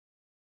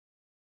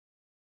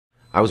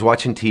I was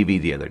watching TV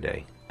the other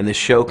day, and this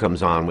show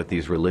comes on with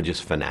these religious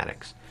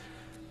fanatics.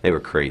 They were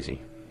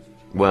crazy.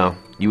 Well,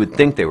 you would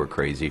think they were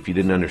crazy if you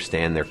didn't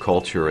understand their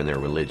culture and their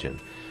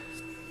religion.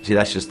 See,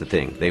 that's just the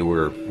thing. They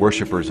were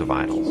worshipers of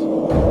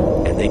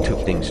idols, and they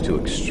took things to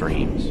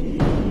extremes.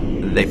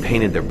 They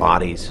painted their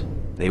bodies.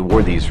 They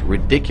wore these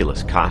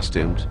ridiculous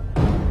costumes.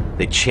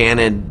 They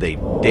chanted, they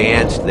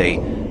danced, they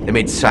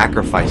made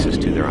sacrifices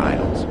to their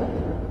idols.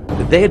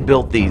 They had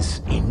built these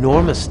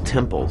enormous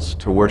temples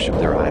to worship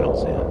their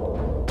idols in.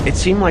 It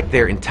seemed like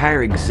their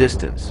entire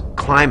existence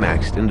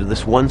climaxed into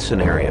this one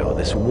scenario,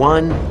 this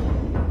one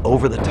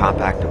over-the-top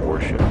act of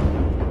worship.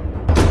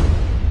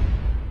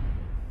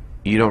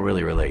 You don't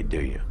really relate,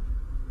 do you?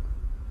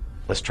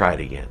 Let's try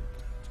it again.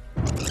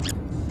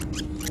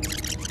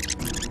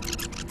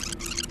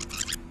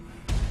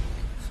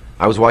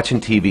 I was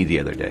watching TV the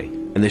other day,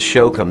 and this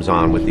show comes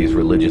on with these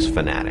religious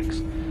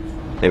fanatics.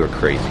 They were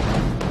crazy.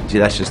 See,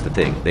 that's just the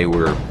thing. They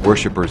were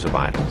worshipers of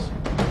idols,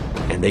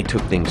 and they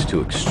took things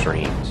to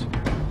extremes.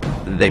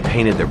 They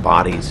painted their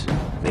bodies.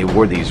 They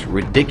wore these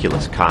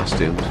ridiculous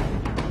costumes.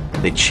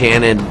 They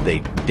chanted, they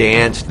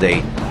danced,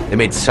 they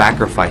made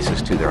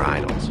sacrifices to their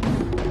idols.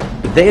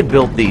 They had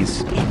built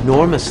these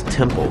enormous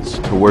temples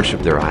to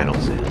worship their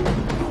idols in.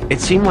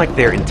 It seemed like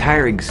their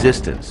entire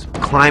existence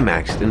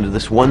climaxed into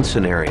this one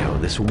scenario,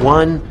 this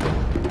one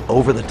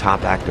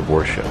over-the-top act of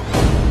worship.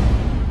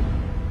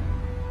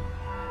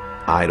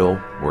 Idol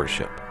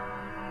worship.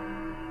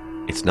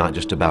 It's not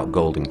just about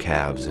golden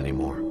calves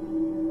anymore.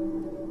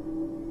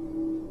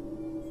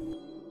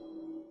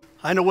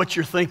 I know what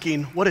you're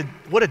thinking. What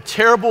a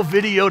terrible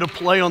video to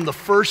play on the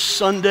first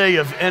Sunday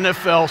of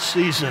NFL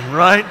season,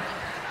 right?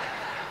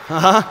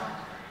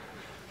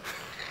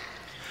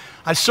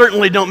 I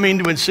certainly don't mean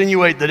to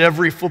insinuate that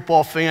every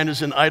football fan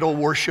is an idol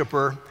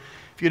worshiper.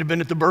 If you'd have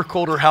been at the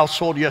Burkholder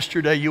household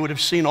yesterday, you would have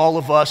seen all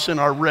of us in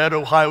our red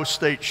Ohio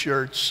State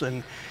shirts.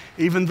 And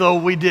even though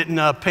we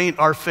didn't paint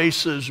our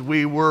faces,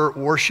 we were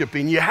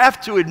worshiping. You have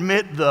to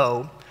admit,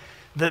 though,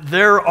 that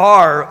there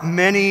are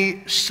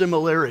many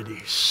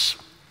similarities.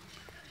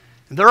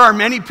 And there are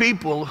many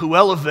people who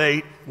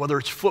elevate, whether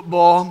it's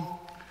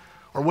football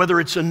or whether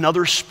it's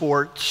another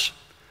sport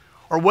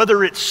or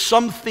whether it's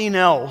something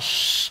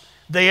else,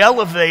 they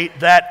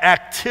elevate that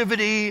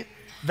activity,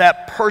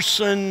 that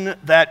person,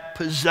 that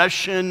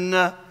possession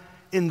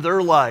in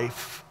their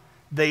life.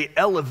 They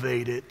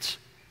elevate it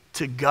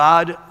to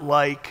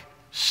God-like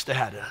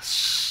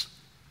status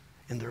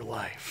in their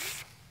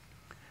life.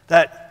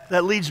 That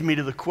leads me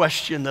to the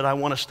question that I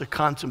want us to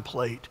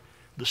contemplate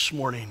this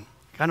morning.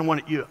 I kind of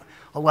want you to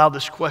allow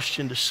this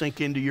question to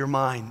sink into your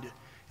mind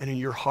and in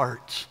your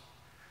heart.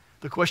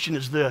 The question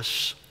is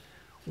this: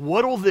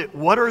 what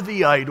are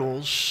the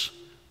idols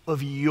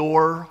of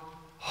your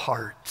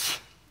heart?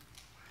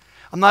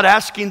 I'm not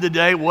asking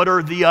today what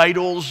are the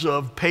idols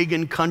of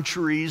pagan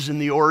countries in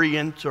the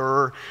Orient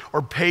or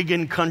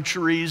pagan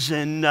countries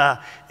in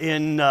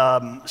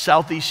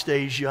Southeast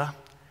Asia.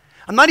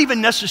 I'm not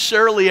even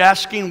necessarily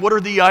asking what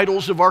are the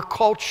idols of our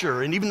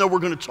culture, and even though we're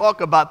going to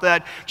talk about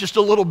that just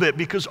a little bit,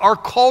 because our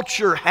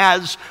culture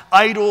has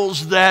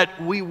idols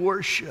that we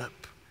worship.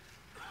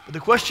 But the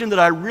question that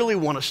I really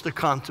want us to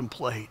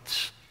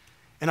contemplate,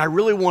 and I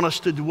really want us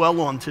to dwell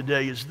on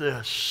today, is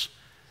this: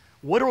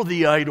 what are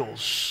the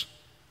idols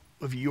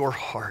of your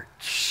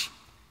hearts?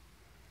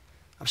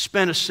 I've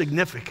spent a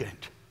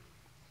significant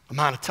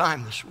amount of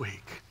time this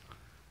week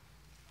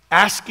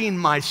asking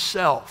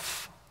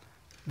myself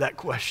that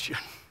question.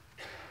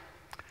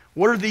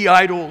 What are the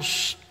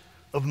idols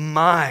of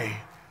my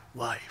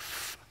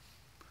life?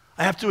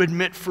 I have to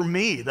admit, for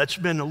me, that's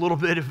been a little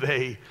bit of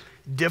a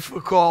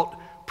difficult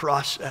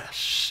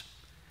process.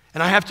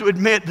 And I have to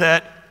admit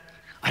that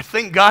I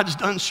think God's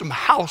done some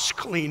house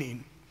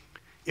cleaning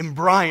in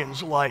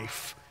Brian's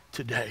life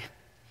today.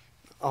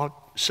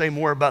 I'll say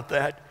more about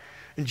that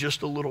in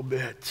just a little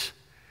bit.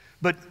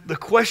 But the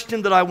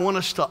question that I want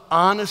us to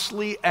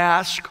honestly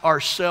ask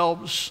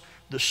ourselves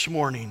this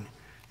morning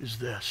is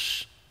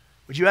this.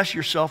 Would you ask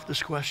yourself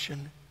this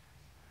question?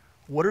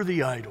 What are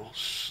the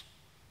idols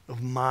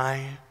of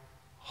my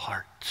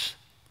heart?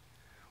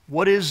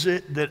 What is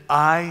it that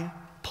I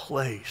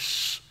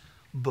place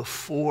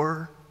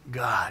before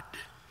God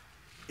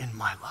in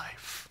my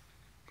life?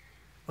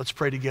 Let's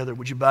pray together.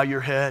 Would you bow your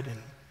head and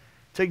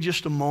take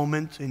just a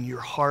moment in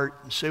your heart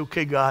and say,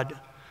 okay, God,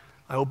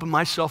 I open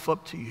myself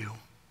up to you.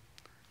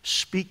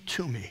 Speak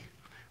to me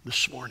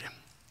this morning.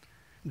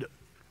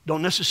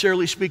 Don't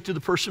necessarily speak to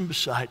the person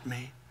beside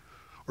me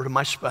or to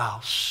my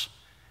spouse.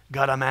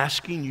 God, I'm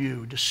asking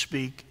you to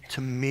speak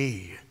to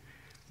me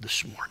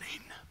this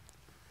morning.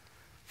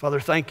 Father,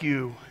 thank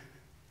you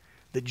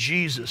that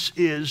Jesus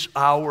is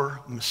our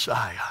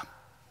Messiah.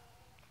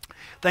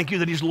 Thank you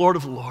that he's Lord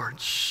of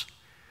Lords.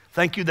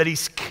 Thank you that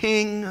he's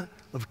King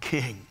of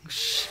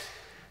Kings.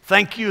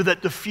 Thank you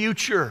that the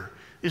future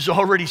is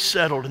already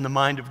settled in the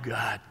mind of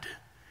God.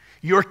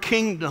 Your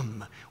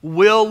kingdom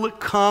will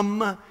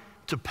come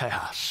to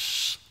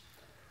pass.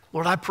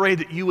 Lord, I pray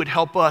that you would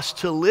help us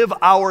to live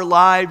our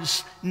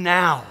lives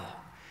now,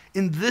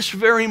 in this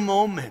very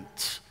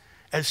moment,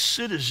 as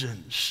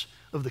citizens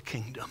of the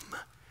kingdom.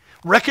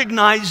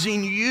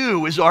 Recognizing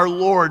you as our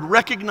Lord,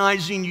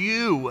 recognizing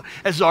you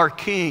as our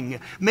King,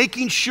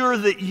 making sure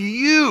that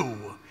you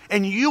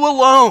and you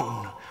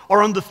alone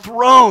are on the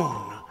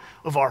throne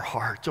of our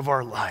heart, of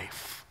our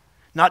life.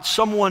 Not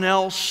someone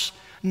else,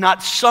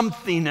 not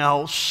something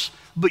else,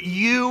 but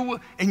you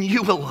and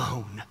you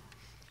alone.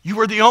 You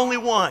are the only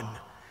one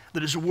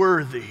that is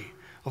worthy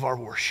of our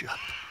worship.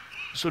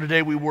 So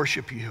today we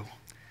worship you.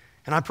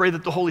 And I pray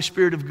that the Holy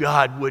Spirit of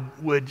God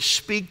would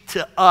speak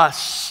to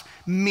us,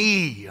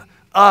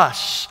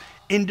 us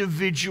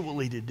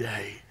individually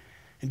today,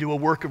 and do a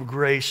work of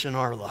grace in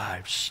our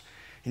lives.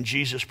 In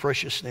Jesus'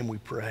 precious name we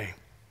pray.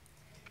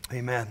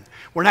 Amen.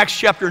 We're in Acts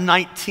chapter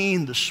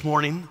 19 this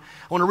morning.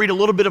 I want to read a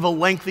little bit of a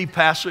lengthy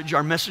passage.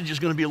 Our message is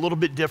going to be a little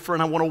bit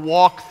different. I want to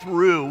walk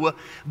through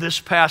this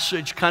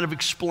passage, kind of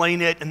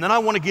explain it, and then I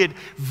want to get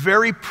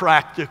very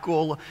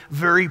practical,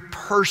 very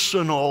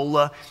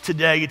personal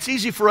today. It's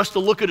easy for us to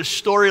look at a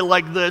story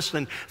like this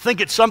and think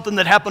it's something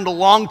that happened a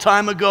long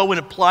time ago and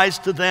applies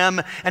to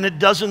them, and it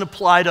doesn't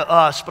apply to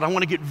us. But I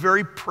want to get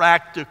very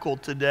practical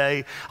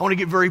today. I want to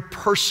get very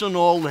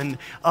personal, and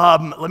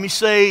let me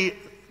say,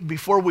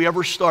 before we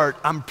ever start,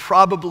 I'm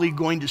probably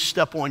going to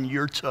step on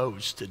your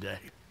toes today.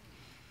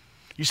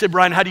 You say,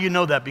 Brian, how do you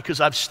know that?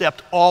 Because I've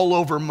stepped all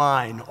over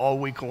mine all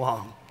week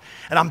long.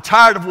 And I'm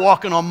tired of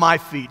walking on my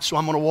feet, so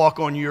I'm going to walk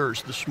on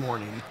yours this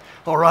morning.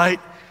 All right?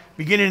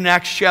 Beginning in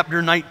Acts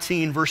chapter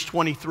 19, verse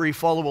 23.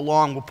 Follow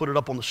along. We'll put it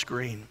up on the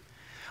screen.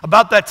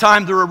 About that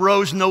time there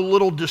arose no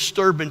little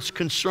disturbance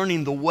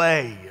concerning the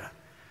way.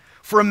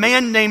 For a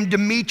man named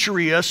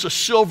Demetrius, a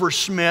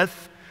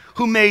silversmith,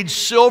 who made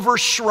silver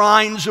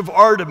shrines of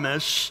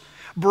Artemis,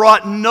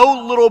 brought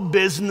no little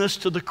business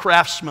to the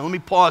craftsmen. Let me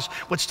pause.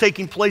 What's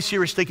taking place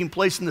here is taking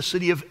place in the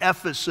city of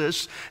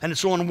Ephesus, and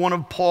it's on one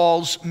of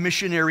Paul's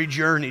missionary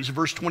journeys.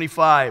 Verse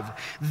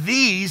 25.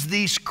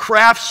 These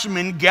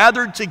craftsmen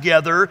gathered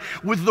together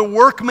with the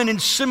workmen in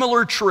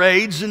similar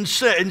trades and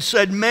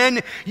said,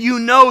 Men, you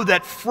know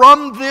that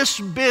from this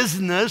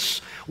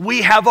business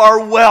we have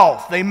our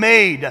wealth. They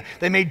made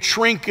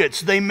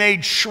trinkets, they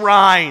made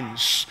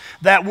shrines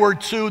that were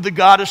to the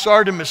goddess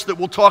Artemis that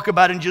we'll talk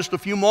about in just a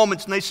few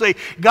moments. And they say,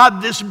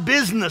 God, this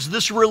business,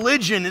 this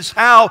religion is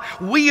how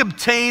we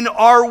obtain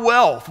our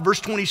wealth. Verse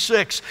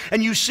 26,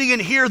 and you see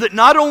and hear that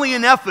not only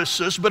in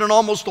Ephesus, but in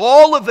almost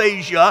all of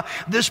Asia,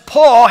 this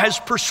Paul has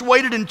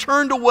persuaded and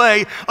turned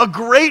away a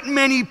great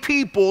many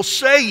people,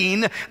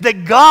 saying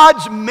that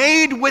gods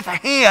made with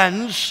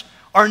hands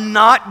are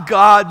not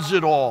gods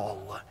at all.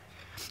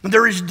 And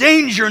there is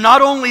danger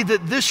not only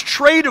that this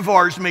trade of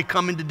ours may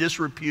come into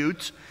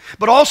disrepute,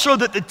 but also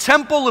that the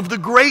temple of the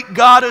great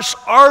goddess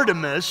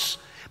Artemis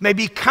may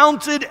be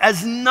counted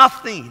as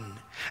nothing,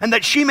 and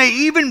that she may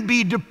even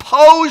be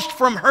deposed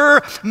from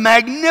her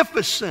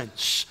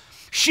magnificence,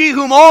 she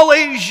whom all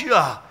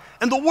Asia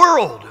and the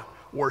world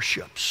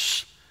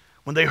worships.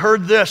 When they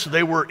heard this,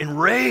 they were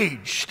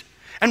enraged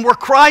and were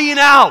crying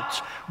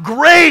out,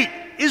 Great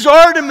is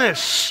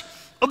Artemis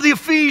of the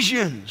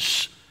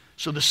Ephesians!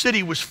 So the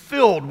city was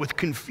filled with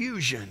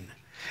confusion.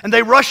 And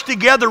they rushed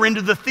together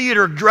into the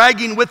theater,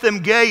 dragging with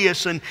them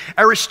Gaius and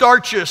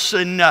Aristarchus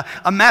and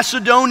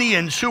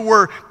Macedonians, who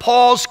were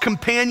Paul's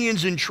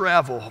companions in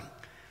travel.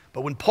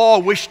 But when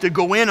Paul wished to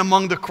go in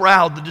among the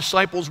crowd, the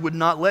disciples would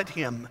not let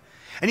him.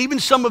 And even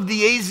some of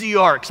the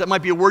Asiarchs, that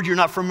might be a word you're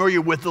not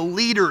familiar with, the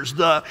leaders,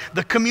 the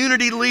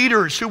community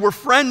leaders who were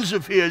friends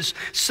of his,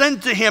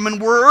 sent to him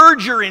and were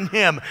urging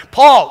him,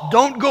 Paul,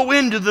 don't go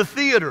into the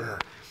theater.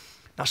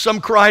 Now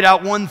some cried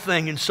out one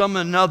thing and some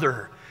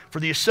another, for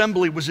the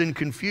assembly was in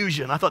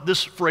confusion. I thought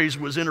this phrase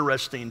was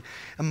interesting.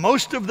 And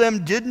most of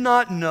them did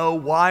not know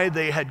why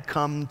they had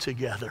come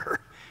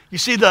together. You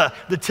see the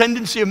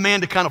tendency of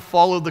man to kind of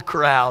follow the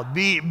crowd,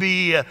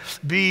 be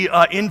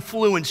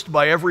influenced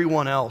by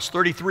everyone else.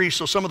 33,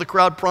 so some of the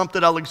crowd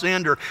prompted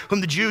Alexander,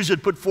 whom the Jews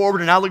had put forward,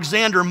 and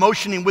Alexander,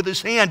 motioning with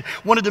his hand,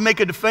 wanted to make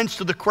a defense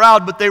to the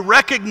crowd, but they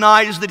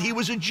recognized that he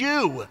was a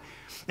Jew.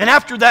 And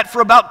after that,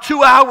 for about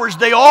 2 hours,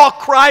 they all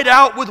cried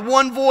out with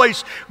one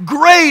voice,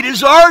 Great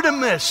is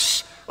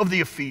Artemis of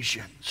the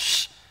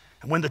Ephesians.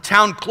 And when the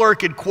town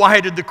clerk had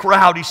quieted the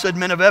crowd, he said,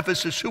 Men of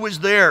Ephesus, who is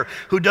there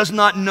who does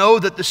not know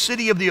that the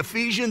city of the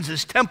Ephesians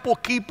is temple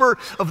keeper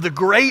of the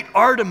great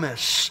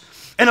Artemis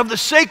and of the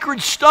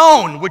sacred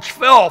stone which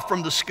fell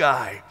from the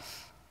sky?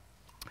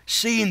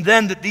 Seeing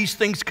then that these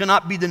things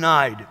cannot be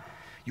denied,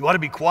 you ought to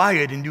be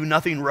quiet and do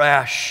nothing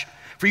rash.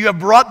 For you have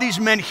brought these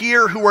men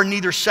here who are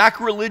neither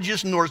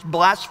sacrilegious nor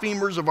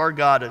blasphemers of our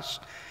goddess.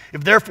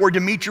 If therefore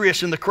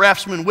Demetrius and the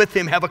craftsmen with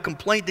him have a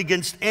complaint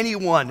against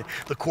anyone,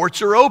 the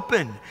courts are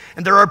open,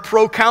 and there are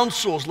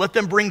proconsuls. Let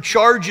them bring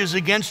charges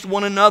against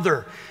one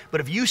another.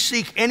 But if you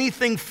seek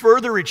anything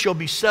further, it shall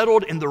be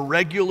settled in the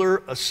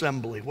regular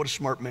assembly. What a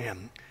smart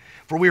man.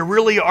 For we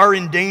really are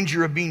in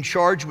danger of being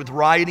charged with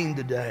rioting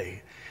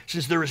today,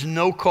 since there is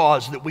no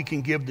cause that we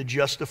can give to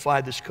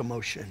justify this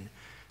commotion.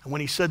 And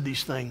when he said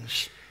these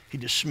things, he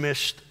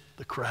dismissed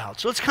the crowd.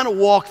 So let's kind of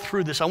walk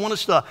through this. I want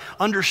us to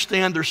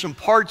understand there's some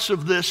parts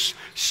of this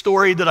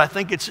story that I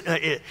think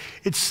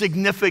it's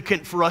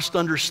significant for us to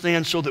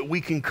understand so that we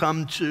can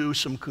come to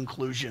some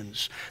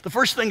conclusions. The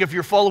first thing, if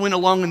you're following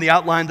along in the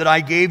outline that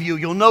I gave you,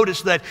 you'll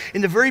notice that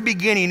in the very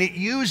beginning it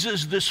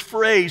uses this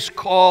phrase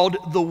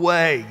called the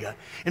way.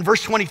 In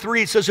verse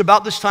 23 it says,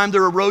 about this time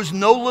there arose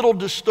no little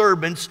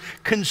disturbance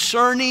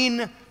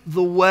concerning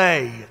the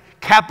way.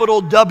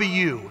 Capital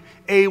W.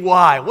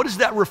 A-Y. What is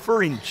that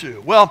referring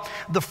to? Well,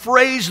 the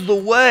phrase the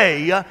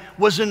way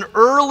was an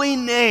early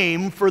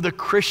name for the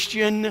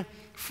Christian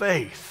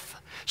faith.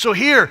 So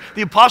here,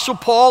 the Apostle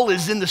Paul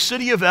is in the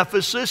city of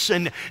Ephesus,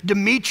 and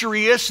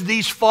Demetrius,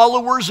 these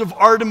followers of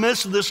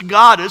Artemis, this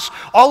goddess,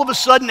 all of a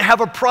sudden have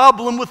a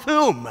problem with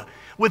whom?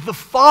 With the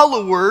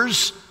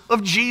followers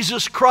of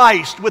Jesus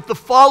Christ, with the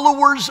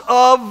followers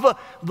of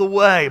the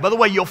way. By the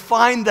way, you'll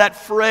find that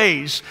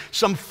phrase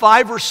some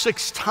 5 or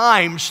 6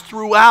 times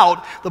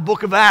throughout the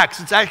book of Acts.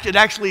 It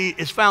actually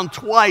is found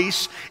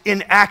twice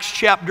in Acts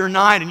chapter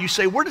 9. And you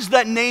say, where does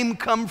that name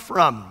come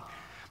from?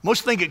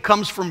 Most think it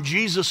comes from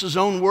Jesus'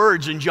 own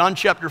words in John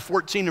chapter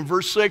 14 and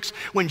verse 6,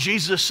 when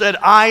Jesus said,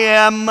 I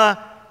am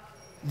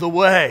the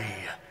way,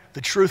 the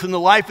truth, and the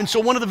life. And so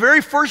one of the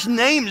very first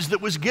names that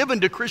was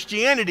given to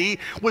Christianity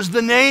was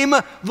the name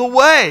the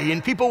way.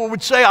 And people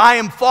would say, I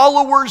am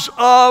followers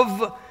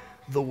of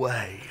the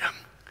way.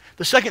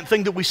 The second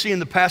thing that we see in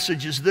the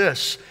passage is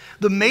this.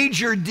 The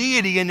major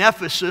deity in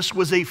Ephesus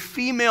was a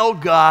female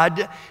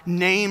god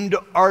named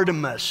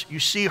Artemis. You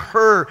see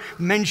her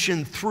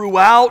mentioned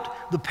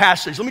throughout the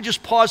passage. Let me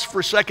just pause for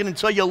a second and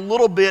tell you a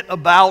little bit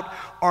about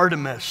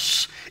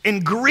Artemis.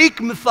 In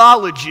Greek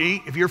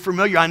mythology, if you're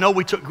familiar, I know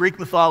we took Greek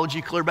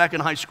mythology clear back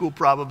in high school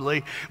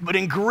probably, but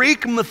in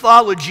Greek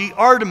mythology,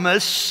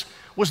 Artemis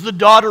was the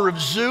daughter of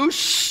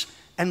Zeus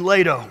and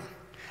Leto,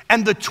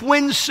 and the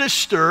twin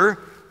sister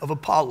of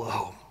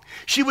Apollo.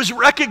 She was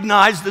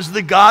recognized as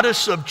the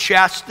goddess of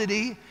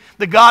chastity,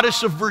 the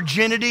goddess of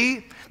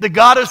virginity, the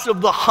goddess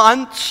of the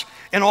hunt,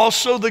 and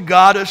also the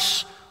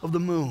goddess of the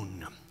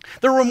moon.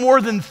 There were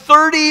more than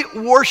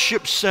 30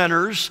 worship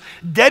centers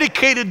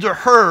dedicated to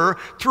her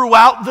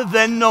throughout the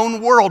then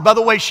known world. By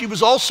the way, she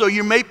was also,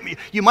 you might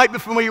be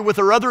familiar with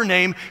her other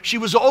name, she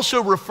was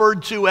also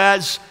referred to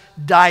as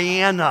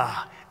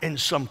Diana in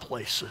some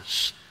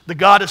places. The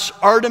goddess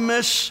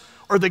Artemis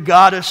or the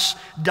goddess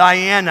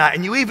Diana.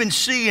 And you even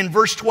see in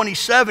verse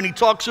 27, he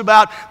talks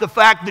about the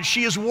fact that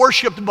she is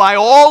worshipped by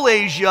all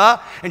Asia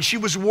and she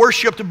was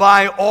worshipped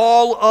by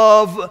all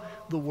of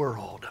the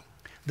world.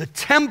 The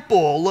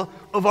temple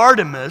of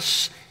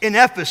Artemis in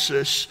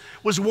Ephesus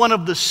was one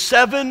of the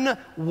 7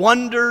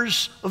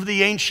 wonders of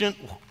the ancient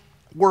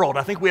world.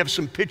 I think we have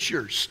some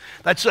pictures.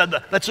 That's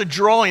a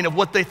drawing of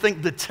what they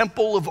think the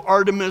temple of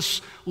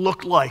Artemis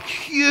looked like.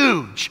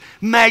 Huge,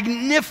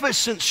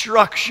 magnificent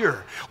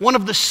structure. One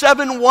of the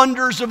 7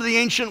 wonders of the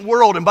ancient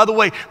world. And by the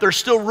way, there are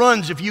still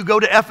ruins. If you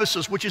go to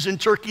Ephesus, which is in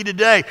Turkey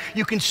today,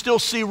 you can still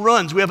see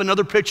ruins. We have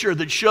another picture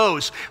that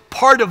shows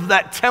part of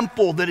that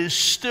temple that is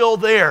still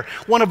there.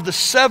 One of the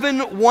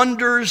 7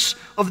 wonders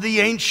of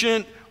the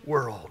ancient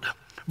world.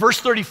 Verse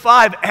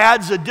 35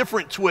 adds a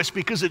different twist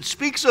because it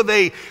speaks of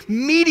a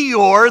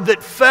meteor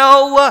that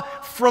fell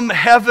from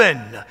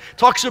heaven.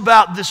 Talks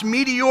about this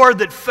meteor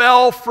that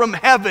fell from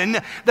heaven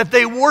that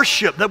they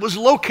worship, that was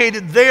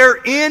located there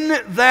in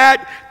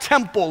that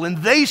temple. And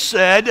they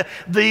said,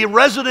 the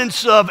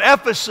residents of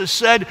Ephesus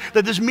said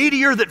that this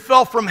meteor that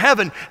fell from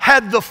heaven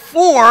had the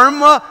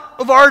form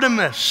of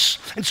Artemis.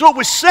 And so it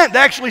was sent. They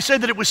actually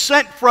said that it was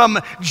sent from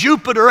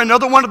Jupiter,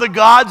 another one of the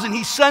gods, and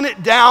he sent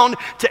it down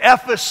to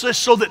Ephesus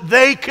so that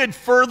they could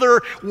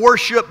further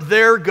worship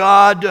their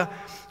god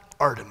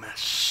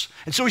Artemis.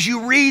 And so as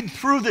you read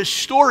through this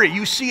story,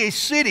 you see a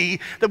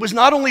city that was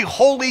not only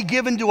wholly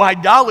given to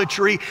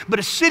idolatry, but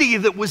a city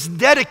that was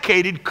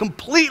dedicated,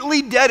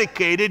 completely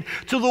dedicated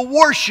to the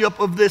worship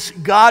of this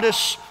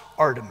goddess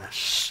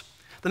Artemis.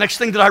 The next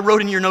thing that I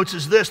wrote in your notes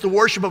is this. The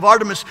worship of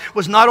Artemis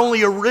was not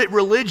only a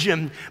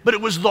religion, but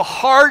it was the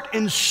heart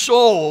and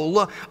soul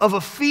of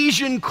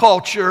Ephesian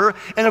culture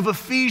and of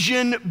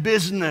Ephesian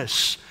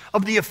business,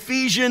 of the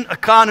Ephesian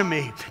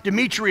economy.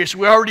 Demetrius,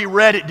 we already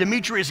read it,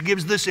 Demetrius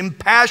gives this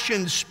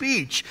impassioned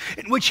speech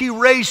in which he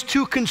raised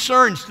 2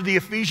 concerns to the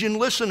Ephesian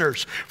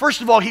listeners.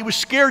 First of all, he was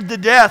scared to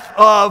death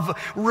of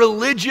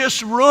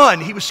religious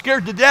ruin. He was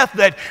scared to death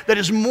that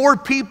as more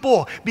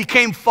people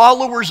became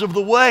followers of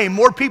the way,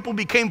 more people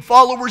became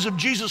followers of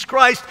Jesus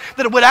Christ,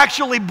 that it would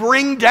actually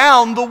bring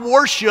down the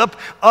worship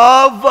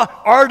of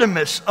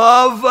Artemis,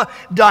 of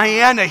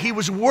Diana. He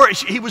was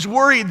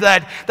worried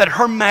that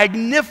her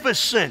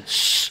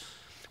magnificence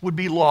would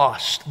be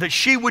lost, that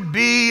she would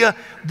be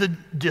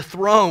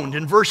dethroned.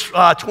 In verse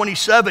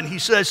 27, he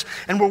says,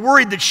 and we're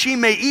worried that she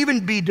may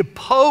even be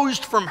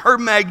deposed from her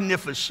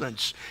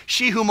magnificence,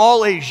 she whom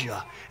all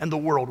Asia and the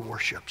world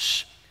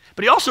worships.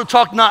 But he also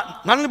talked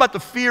not only about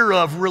the fear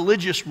of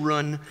religious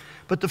ruin,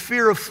 but the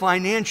fear of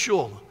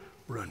financial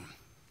ruin.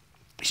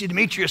 You see,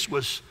 Demetrius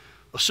was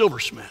a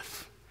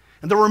silversmith.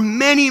 And there were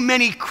many,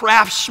 many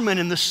craftsmen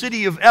in the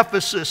city of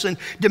Ephesus, and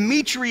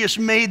Demetrius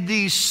made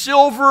these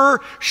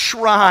silver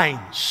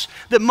shrines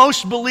that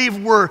most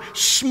believe were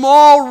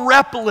small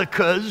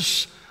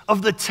replicas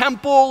of the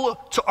temple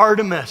to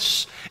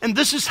Artemis. And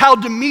this is how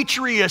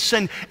Demetrius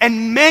and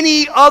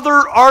many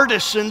other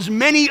artisans,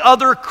 many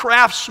other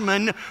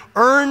craftsmen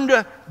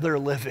earned their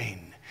living.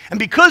 And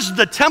because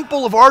the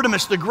temple of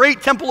Artemis, the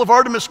great temple of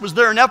Artemis, was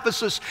there in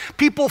Ephesus,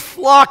 people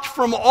flocked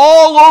from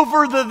all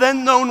over the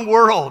then known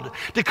world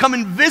to come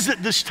and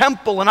visit this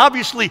temple. And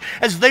obviously,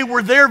 as they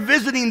were there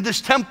visiting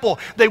this temple,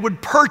 they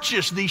would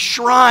purchase these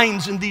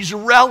shrines and these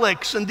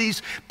relics and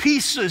these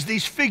pieces,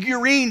 these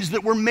figurines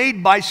that were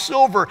made by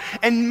silver.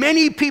 And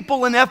many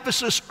people in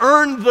Ephesus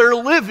earned their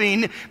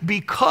living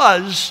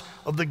because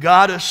of the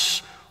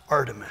goddess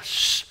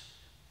Artemis.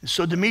 And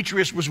so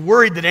Demetrius was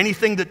worried that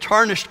anything that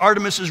tarnished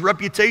Artemis's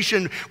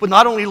reputation would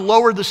not only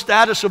lower the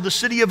status of the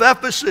city of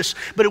Ephesus,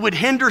 but it would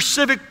hinder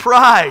civic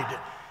pride.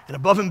 And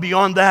above and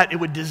beyond that, it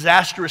would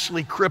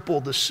disastrously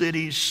cripple the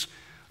city's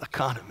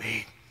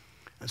economy.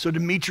 And so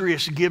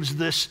Demetrius gives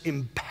this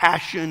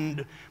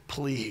impassioned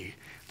plea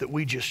that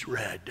we just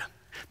read.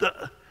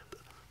 The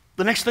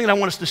next thing that I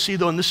want us to see,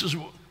 though, and this is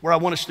where I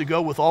want us to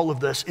go with all of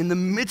this, in the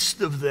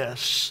midst of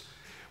this,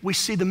 we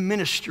see the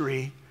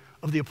ministry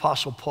of the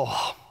Apostle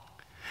Paul.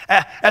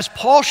 As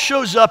Paul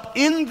shows up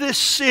in this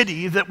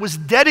city that was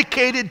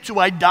dedicated to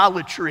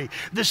idolatry,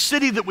 this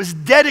city that was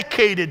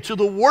dedicated to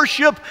the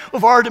worship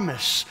of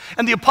Artemis,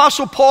 and the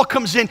Apostle Paul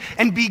comes in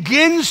and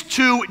begins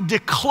to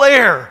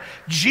declare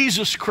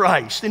Jesus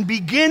Christ and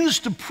begins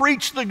to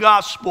preach the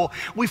gospel,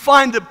 we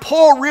find that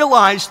Paul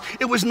realized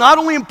it was not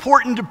only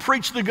important to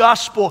preach the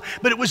gospel,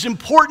 but it was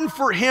important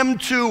for him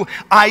to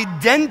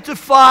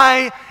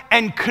identify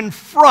and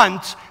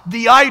confront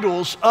the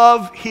idols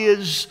of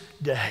his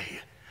day.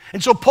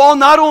 And so Paul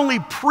not only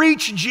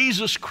preached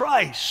Jesus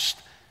Christ,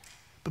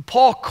 but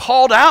Paul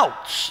called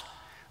out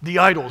the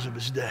idols of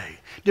his day.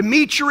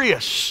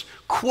 Demetrius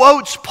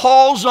quotes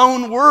Paul's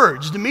own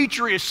words.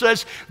 Demetrius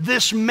says,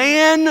 this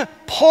man,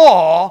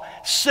 Paul,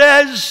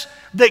 says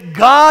that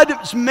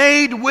gods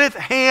made with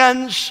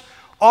hands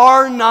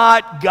are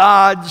not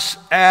gods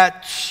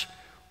at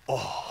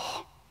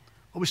all.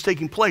 What was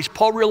taking place?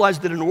 Paul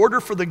realized that in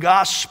order for the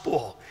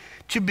gospel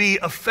to be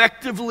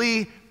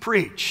effectively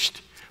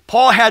preached,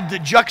 Paul had to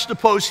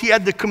juxtapose, he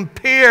had to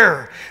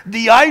compare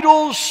the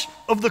idols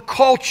of the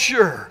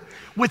culture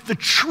with the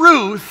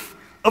truth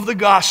of the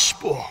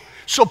gospel.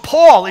 So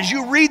Paul, as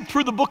you read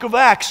through the book of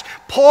Acts,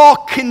 Paul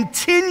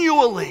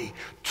continually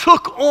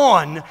took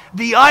on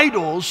the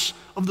idols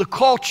of the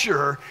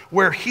culture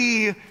where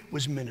he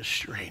was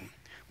ministering.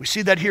 We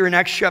see that here in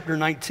Acts chapter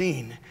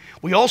 19.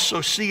 We also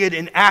see it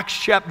in Acts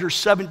chapter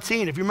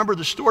 17. If you remember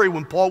the story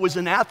when Paul was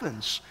in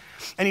Athens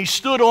and he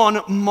stood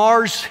on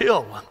Mars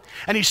Hill.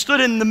 And he stood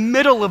in the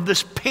middle of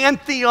this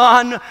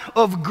pantheon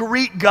of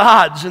Greek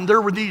gods. And there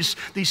were these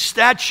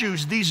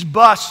statues, these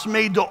busts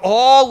made to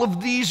all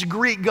of these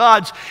Greek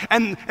gods.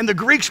 And the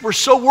Greeks were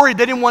so worried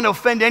they didn't want to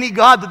offend any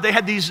god that they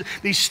had these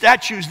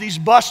statues, these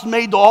busts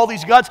made to all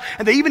these gods.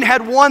 And they even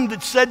had one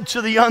that said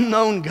to the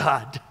unknown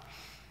God.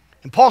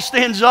 And Paul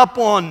stands up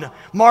on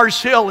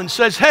Mars Hill and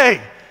says,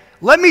 hey,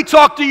 let me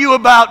talk to you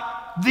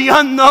about the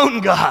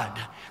unknown God,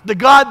 the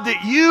God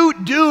that you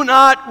do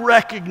not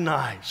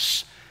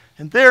recognize.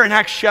 And there in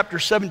Acts chapter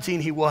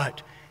 17, he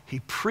what? He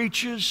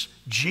preaches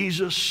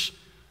Jesus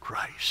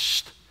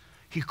Christ.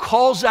 He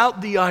calls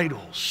out the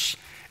idols,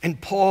 and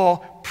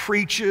Paul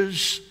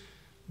preaches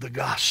the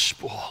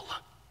gospel.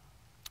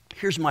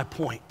 Here's my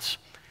point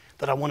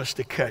that I want us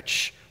to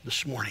catch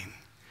this morning.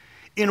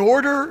 In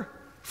order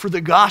for the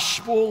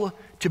gospel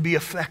to be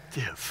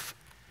effective,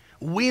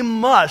 we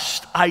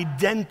must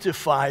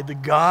identify the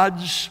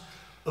gods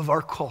of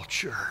our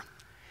culture,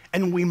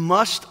 and we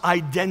must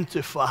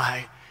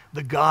identify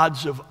the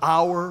gods of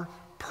our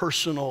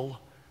personal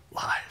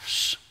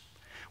lives.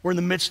 We're in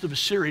the midst of a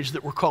series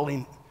that we're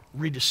calling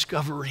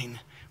Rediscovering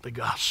the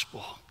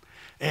Gospel.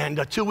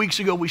 And 2 weeks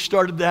ago we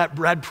started that.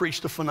 Brad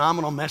preached a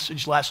phenomenal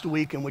message last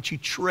week in which he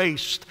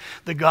traced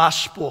the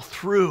gospel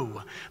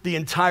through the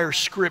entire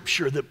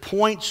scripture that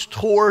points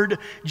toward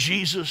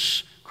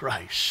Jesus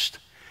Christ.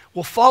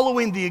 Well,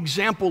 following the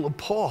example of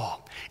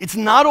Paul, it's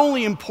not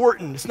only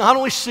important, it's not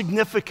only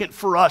significant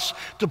for us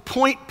to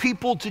point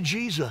people to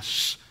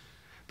Jesus,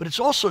 but it's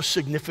also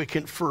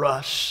significant for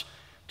us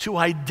to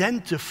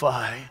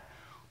identify,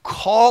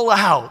 call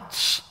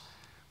out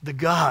the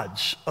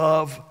gods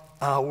of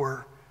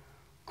our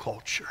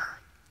culture.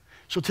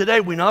 So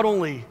today we not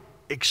only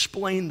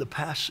explain the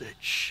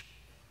passage,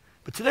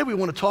 but today we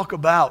want to talk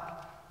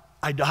about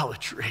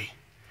idolatry.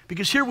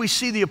 Because here we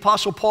see the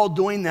Apostle Paul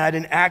doing that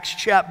in Acts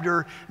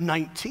chapter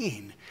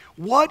 19.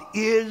 What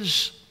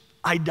is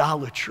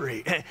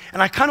idolatry?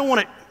 And I kind of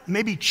want to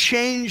maybe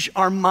change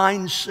our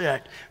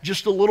mindset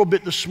just a little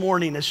bit this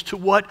morning as to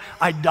what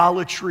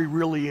idolatry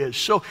really is.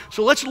 So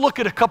let's look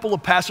at a couple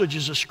of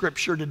passages of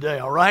Scripture today,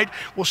 all right?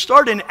 We'll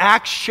start in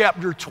Acts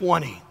chapter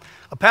 20.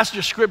 a passage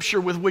of Scripture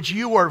with which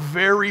you are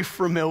very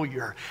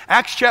familiar.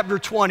 Acts chapter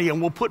 20,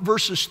 and we'll put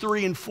verses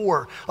 3 and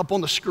 4 up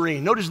on the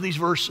screen. Notice these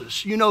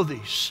verses. You know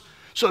these.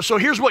 So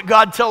here's what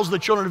God tells the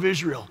children of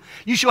Israel.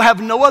 You shall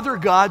have no other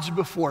gods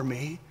before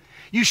me.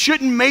 You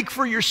shouldn't make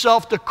for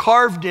yourself the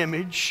carved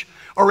image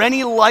or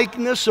any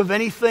likeness of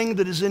anything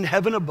that is in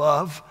heaven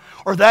above,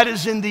 or that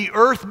is in the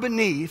earth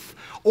beneath,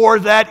 or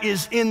that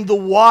is in the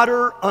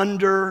water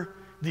under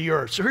the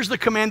earth. So here's the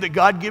command that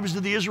God gives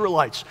to the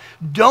Israelites.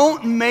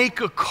 Don't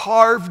make a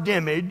carved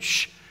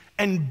image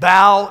and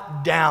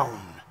bow down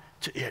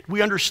to it.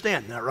 We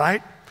understand that,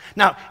 right?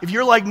 Now, if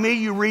you're like me,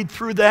 you read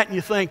through that and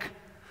you think,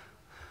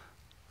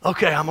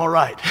 okay, I'm all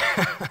right.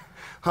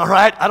 All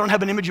right, I don't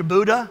have an image of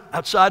Buddha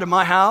outside of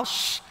my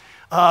house.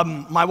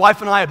 My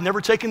wife and I have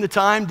never taken the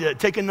time to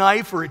take a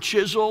knife or a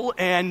chisel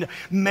and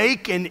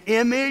make an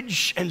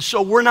image, and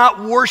so we're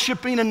not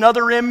worshiping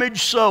another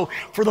image. So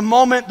for the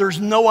moment, there's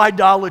no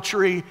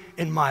idolatry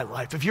in my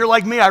life. If you're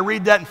like me, I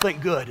read that and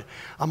think, good,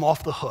 I'm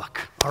off the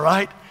hook, all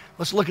right?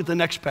 Let's look at the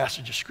next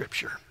passage of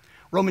Scripture,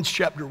 Romans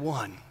chapter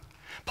 1.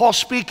 Paul,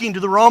 speaking to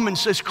the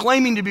Romans, says,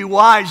 claiming to be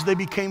wise, they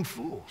became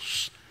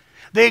fools.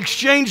 They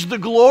exchanged the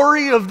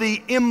glory of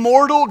the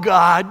immortal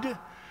God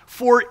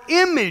for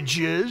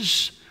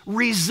images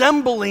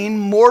resembling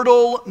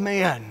mortal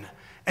man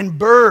and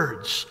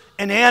birds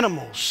and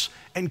animals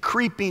and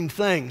creeping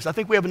things. I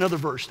think we have another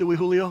verse. Do we,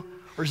 Julio?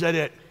 Or is that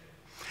it?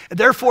 And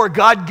therefore,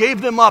 God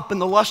gave them up in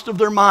the lust of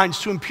their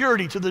minds to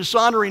impurity, to the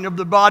dishonoring of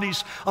their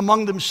bodies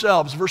among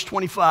themselves. Verse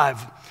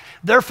 25.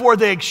 Therefore,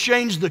 they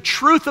exchanged the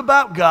truth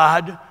about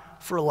God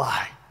for a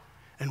lie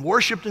and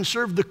worshiped and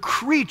served the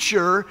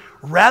creature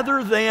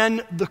rather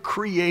than the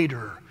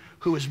Creator,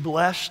 who is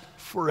blessed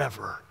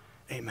forever.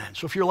 Amen.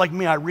 So if you're like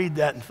me, I read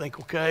that and think,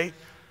 okay,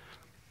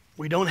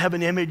 we don't have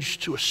an image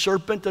to a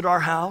serpent at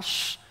our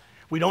house.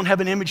 We don't have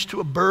an image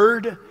to a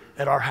bird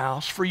at our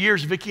house. For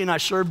years, Vicki and I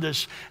served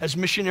as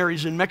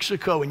missionaries in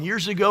Mexico. And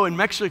years ago in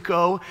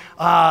Mexico,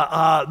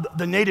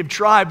 the native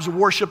tribes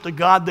worshiped a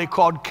god they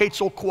called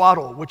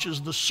Quetzalcoatl, which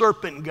is the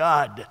serpent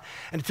god.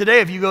 And today,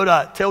 if you go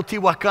to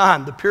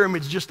Teotihuacan, the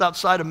pyramids just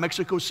outside of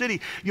Mexico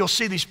City, you'll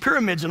see these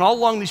pyramids. And all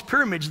along these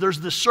pyramids, there's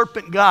this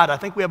serpent god. I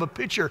think we have a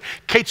picture,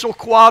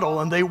 Quetzalcoatl.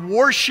 And they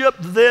worship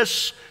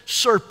this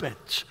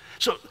serpent.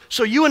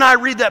 So you and I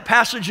read that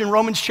passage in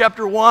Romans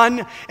chapter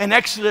 1 and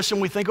Exodus,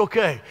 and we think,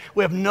 okay,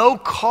 we have no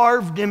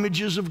carved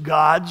images of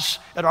gods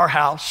at our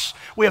house.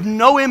 We have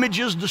no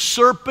images to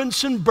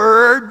serpents and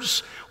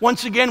birds.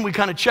 Once again, we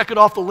kind of check it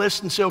off the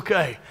list and say,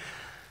 okay,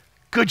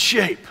 good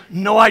shape.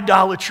 No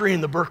idolatry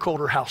in the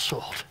Burkholder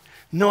household.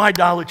 No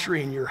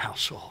idolatry in your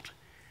household.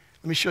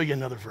 Let me show you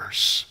another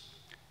verse.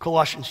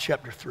 Colossians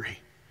chapter 3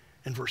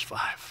 and verse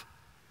 5.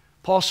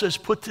 Paul says,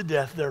 put to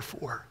death,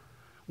 therefore,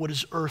 what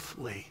is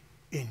earthly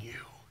in you.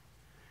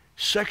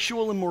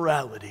 Sexual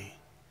immorality,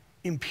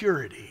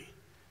 impurity,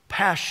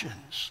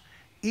 passions,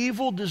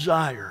 evil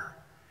desire,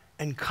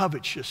 and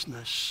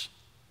covetousness.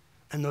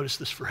 And notice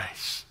this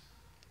phrase,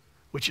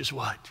 which is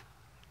what?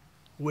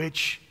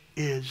 Which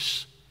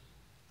is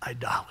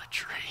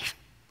idolatry.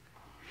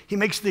 He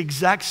makes the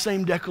exact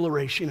same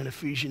declaration in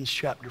Ephesians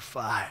chapter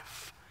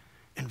 5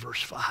 and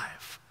verse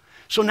 5.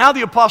 So now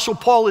the Apostle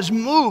Paul is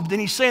moved,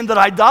 and he's saying that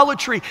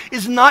idolatry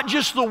is not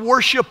just the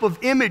worship of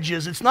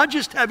images. It's not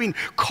just having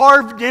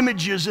carved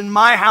images in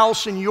my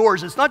house and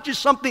yours. It's not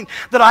just something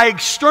that I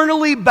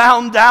externally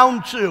bow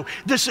down to,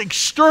 this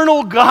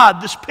external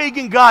God, this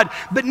pagan God.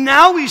 But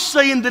now he's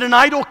saying that an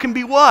idol can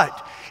be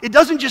what? It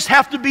doesn't just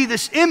have to be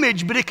this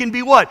image, but it can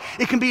be what?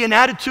 It can be an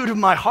attitude of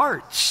my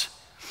heart.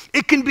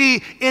 It can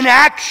be an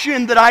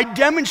action that I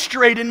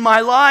demonstrate in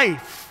my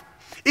life.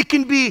 It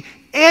can be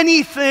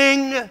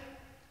anything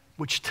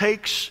which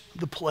takes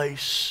the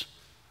place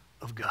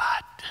of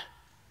God.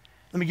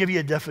 Let me give you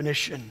a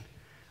definition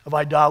of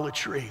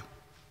idolatry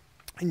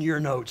in your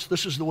notes.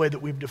 This is the way that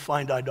we've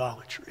defined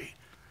idolatry.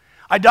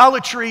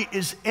 Idolatry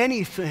is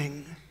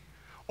anything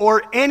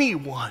or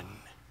anyone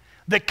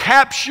that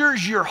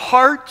captures your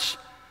heart,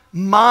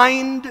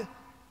 mind,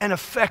 and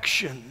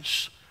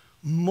affections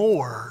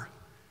more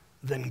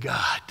than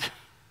God.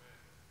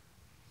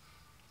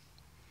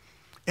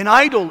 An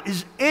idol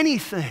is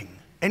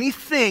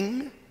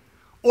anything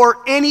or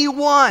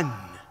anyone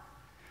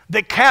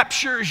that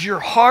captures your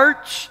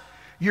heart,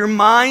 your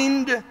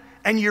mind,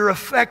 and your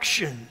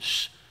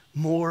affections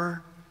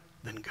more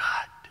than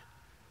God.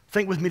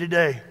 Think with me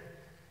today.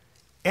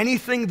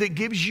 Anything that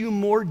gives you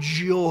more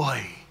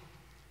joy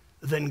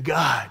than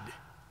God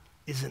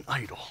is an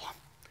idol.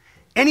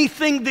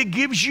 Anything that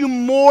gives you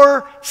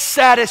more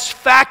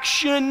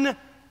satisfaction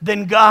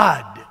than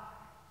God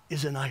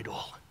is an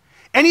idol.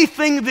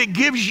 Anything that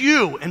gives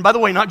you, and by the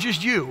way, not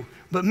just you,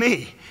 but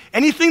me,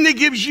 anything that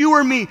gives you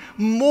or me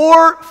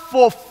more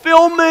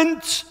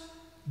fulfillment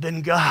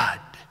than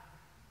God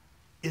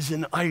is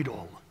an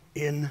idol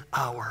in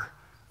our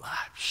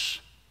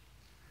lives.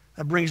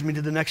 That brings me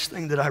to the next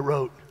thing that I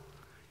wrote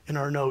in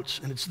our notes,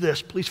 and it's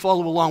this. Please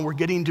follow along. We're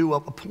getting to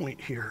a point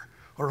here,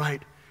 all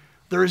right?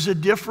 There is a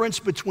difference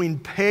between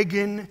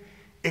pagan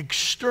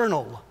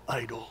external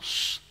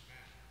idols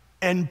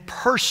and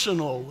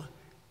personal,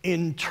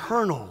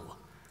 internal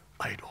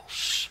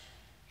idols.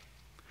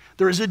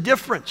 There is a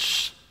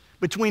difference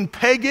between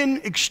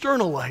pagan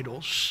external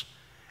idols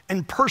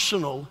and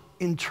personal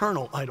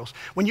internal idols.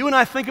 When you and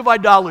I think of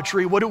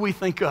idolatry, what do we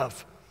think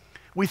of?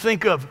 We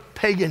think of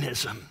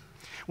paganism.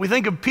 We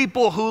think of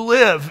people who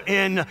live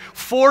in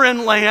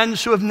foreign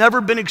lands who have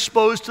never been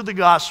exposed to the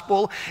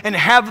gospel and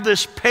have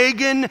this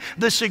pagan,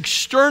 this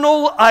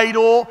external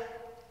idol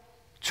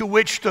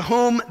to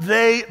whom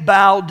they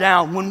bow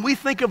down. When we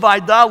think of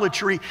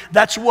idolatry,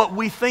 that's what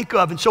we think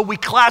of. And so we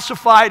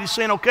classify it as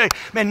saying, okay,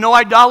 man, no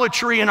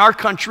idolatry in our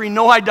country,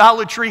 no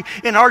idolatry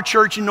in our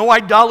church, and no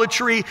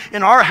idolatry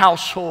in our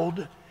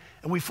household.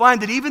 And we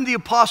find that even the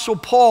Apostle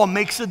Paul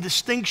makes a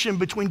distinction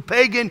between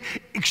pagan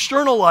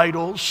external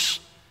idols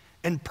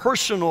and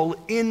personal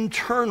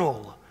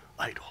internal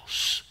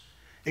idols.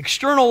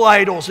 External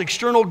idols,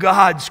 external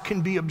gods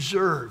can be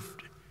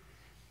observed.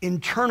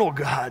 Internal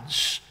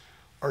gods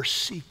are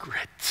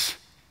secret.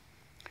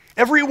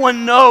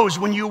 Everyone knows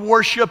when you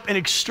worship an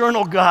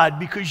external God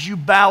because you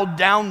bow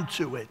down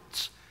to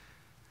it.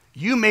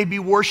 You may be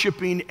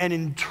worshiping an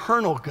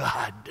internal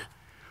God,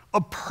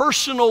 a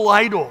personal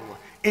idol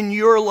in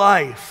your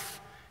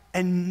life,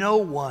 and no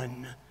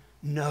one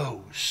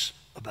knows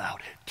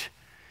about it.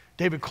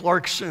 David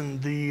Clarkson,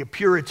 the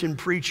Puritan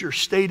preacher,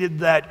 stated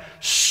that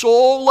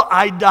soul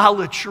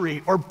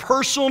idolatry or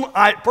personal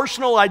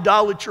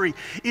idolatry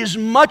is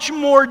much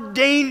more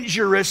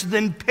dangerous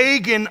than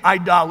pagan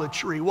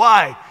idolatry.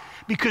 Why?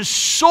 Because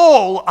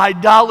soul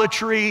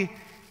idolatry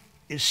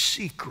is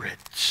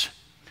secret.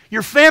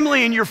 Your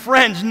family and your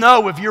friends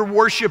know if you're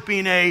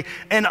worshiping an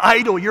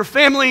idol. Your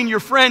family and your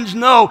friends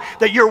know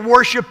that you're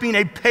worshiping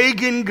a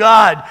pagan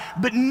god.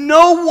 But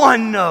no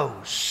one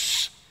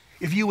knows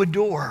if you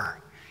adore,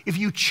 if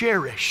you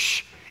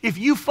cherish, if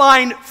you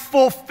find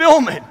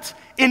fulfillment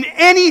in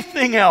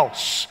anything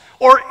else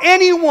or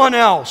anyone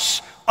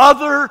else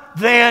other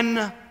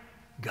than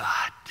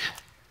God.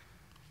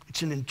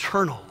 It's an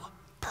internal,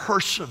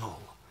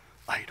 personal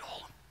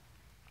idol.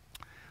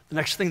 The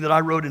next thing that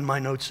I wrote in my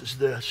notes is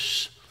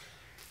this: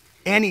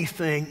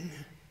 anything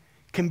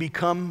can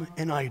become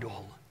an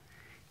idol,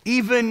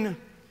 even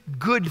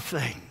good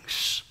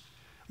things,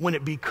 when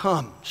it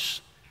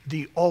becomes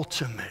the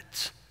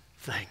ultimate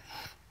thing.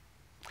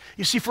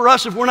 You see, for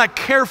us, if we're not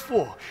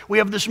careful, we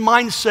have this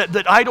mindset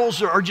that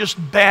idols are just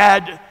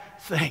bad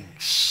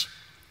things.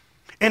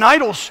 And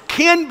idols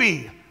can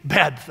be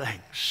bad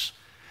things.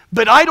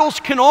 But idols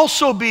can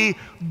also be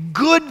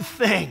good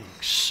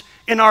things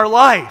in our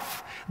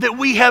life that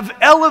we have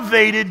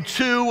elevated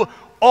to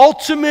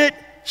ultimate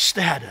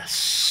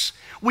status.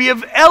 We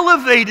have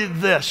elevated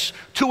this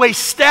to a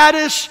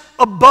status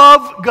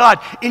above God.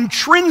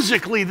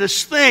 Intrinsically,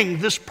 this thing,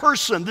 this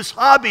person, this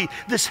hobby,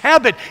 this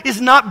habit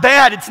is not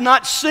bad. It's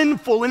not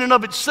sinful in and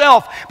of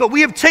itself. But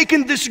we have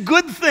taken this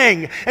good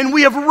thing and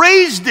we have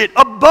raised it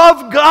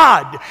above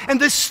God.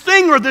 And this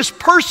thing or this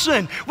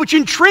person, which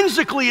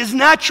intrinsically is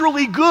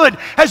naturally good,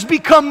 has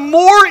become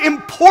more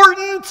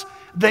important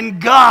than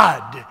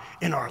God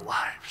in our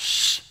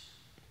lives.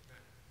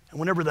 And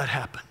whenever that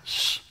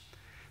happens,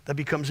 that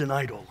becomes an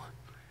idol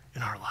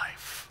in our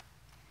life.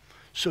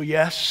 So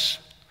yes,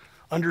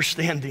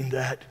 understanding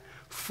that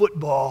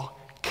football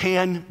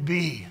can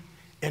be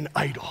an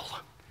idol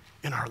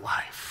in our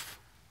life.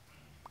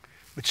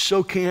 But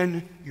so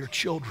can your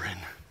children.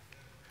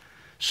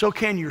 So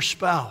can your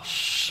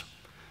spouse.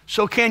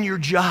 So can your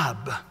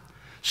job.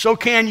 So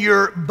can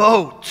your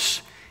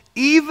boat.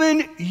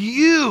 Even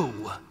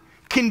you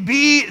can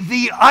be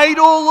the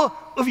idol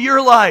of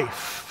your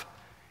life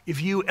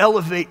if you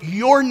elevate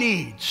your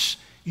needs,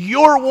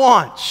 your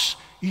wants,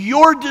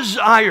 your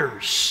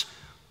desires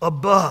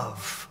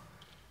above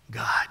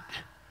God.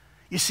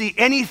 You see,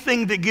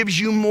 anything that gives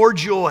you more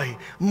joy,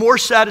 more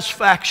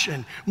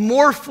satisfaction,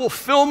 more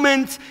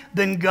fulfillment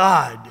than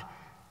God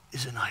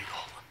is an idol.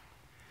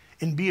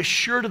 And be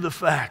assured of the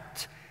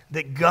fact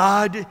that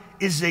God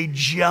is a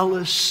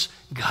jealous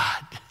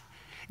God.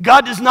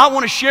 God does not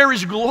want to share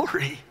His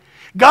glory.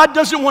 God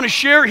doesn't want to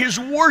share His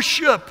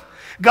worship.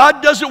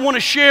 God doesn't want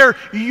to share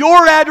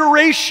your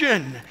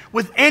adoration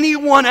with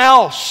anyone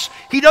else.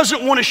 He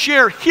doesn't want to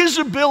share His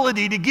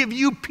ability to give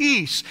you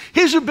peace,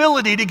 His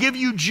ability to give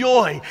you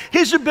joy,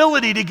 His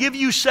ability to give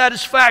you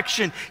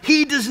satisfaction.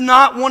 He does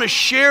not want to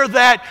share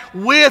that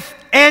with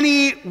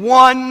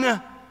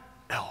anyone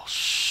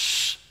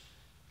else.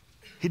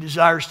 He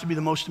desires to be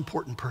the most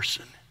important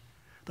person,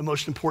 the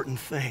most important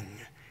thing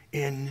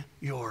in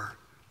your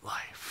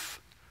life.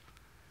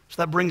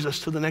 So that brings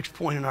us to the next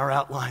point in our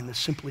outline that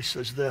simply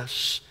says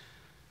this: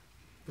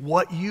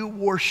 what you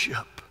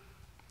worship,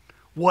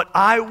 what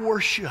I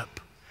worship,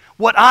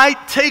 what I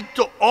take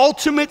to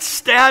ultimate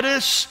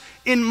status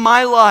in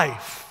my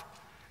life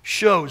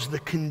shows the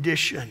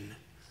condition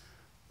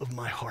of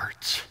my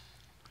heart.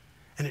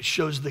 And it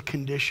shows the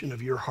condition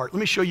of your heart. Let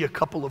me show you a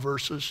couple of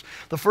verses.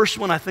 The first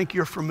one I think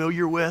you're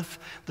familiar with.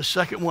 The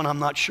second one I'm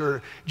not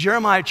sure.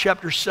 Jeremiah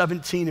chapter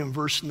 17 and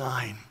verse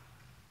 9.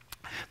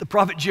 The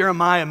prophet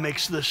Jeremiah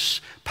makes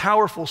this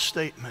powerful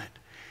statement.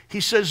 He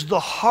says, the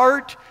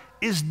heart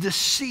is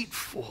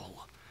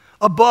deceitful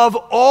above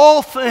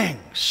all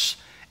things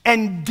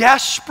and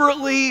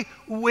desperately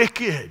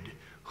wicked.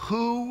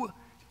 Who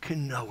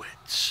can know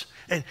it?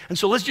 And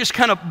so let's just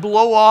kind of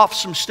blow off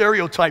some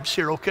stereotypes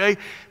here, okay?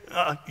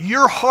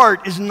 Your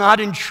heart is not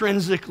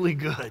intrinsically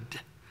good.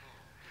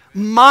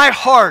 My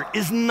heart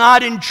is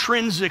not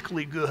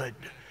intrinsically good.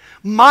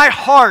 My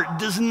heart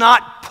does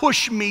not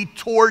push me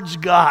towards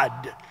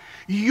God.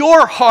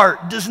 Your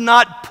heart does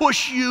not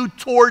push you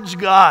towards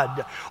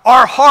God.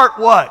 Our heart,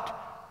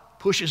 what?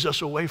 Pushes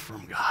us away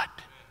from God.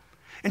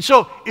 And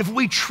so if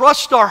we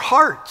trust our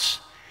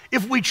hearts,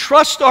 if we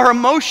trust our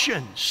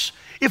emotions,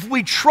 if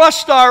we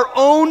trust our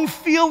own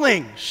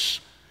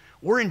feelings,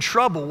 we're in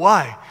trouble.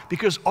 Why?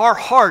 Because our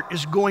heart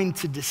is going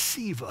to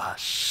deceive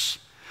us.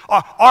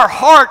 Our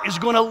heart is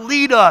going to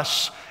lead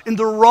us in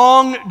the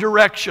wrong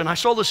direction. I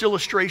saw this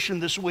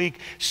illustration this week.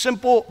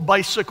 Simple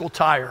bicycle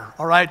tire,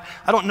 all right?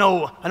 I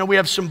know we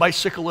have some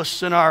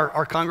bicyclists in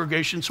our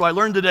congregation, so I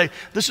learned today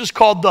this is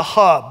called the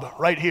hub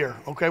right here.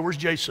 Okay, where's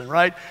Jason,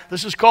 right?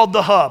 This is called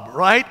the hub,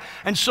 right?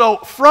 And so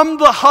from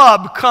the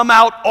hub come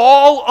out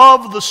all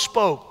of the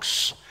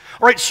spokes.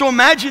 All right, so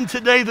imagine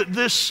today that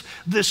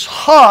this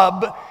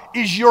hub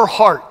is your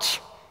heart.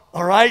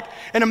 All right?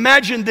 And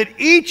imagine that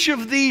each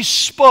of these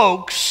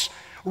spokes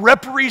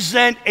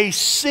represent a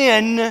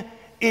sin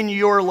in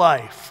your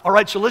life. All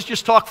right, so let's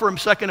just talk for a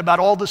second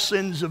about all the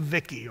sins of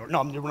Vicky.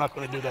 No, we're not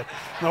going to do that.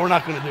 No, we're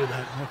not going to do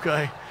that,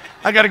 okay?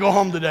 I got to go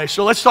home today.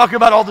 So let's talk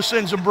about all the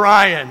sins of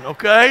Brian,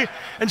 okay?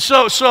 And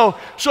so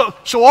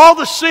all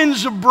the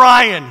sins of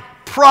Brian,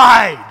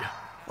 pride,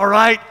 all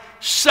right?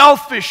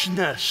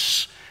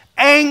 Selfishness,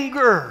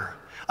 anger,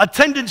 a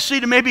tendency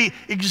to maybe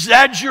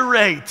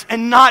exaggerate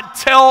and not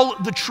tell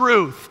the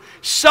truth,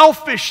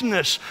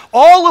 selfishness,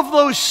 all of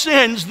those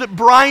sins that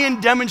Brian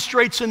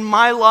demonstrates in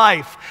my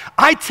life,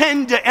 I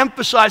tend to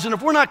emphasize, and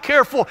if we're not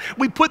careful,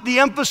 we put the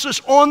emphasis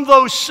on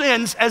those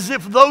sins as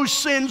if those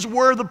sins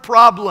were the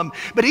problem.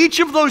 But each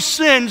of those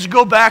sins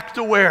go back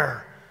to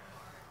where?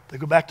 They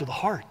go back to the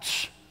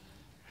heart.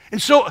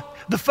 And so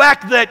the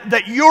fact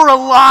that you're a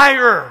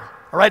liar,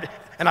 all right,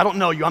 and I don't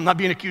know you, I'm not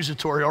being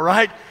accusatory, all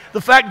right?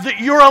 The fact that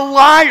you're a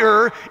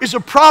liar is a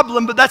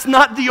problem, but that's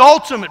not the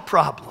ultimate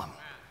problem.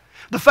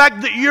 The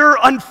fact that you're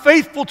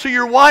unfaithful to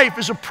your wife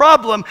is a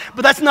problem,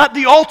 but that's not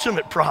the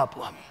ultimate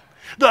problem.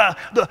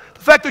 The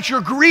fact that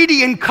you're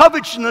greedy and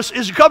covetous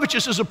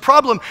is a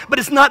problem, but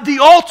it's not the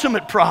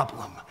ultimate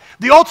problem.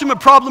 The ultimate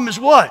problem is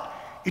what?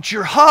 It's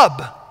your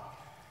hub.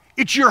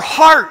 It's your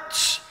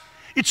heart.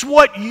 It's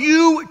what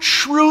you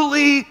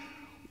truly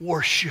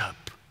worship.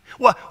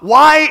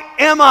 Why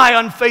am I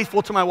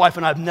unfaithful to my wife?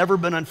 And I've never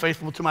been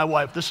unfaithful to my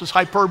wife. This is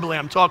hyperbole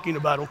I'm talking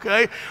about,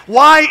 okay?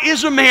 Why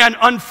is a man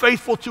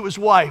unfaithful to his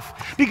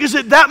wife? Because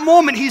at that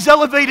moment, he's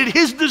elevated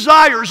his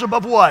desires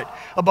above what?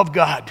 Above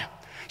God.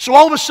 So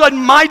all of a sudden,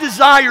 my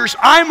desires,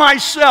 I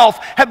myself,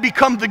 have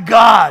become the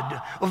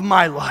God of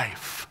my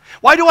life.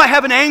 Why do I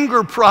have an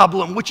anger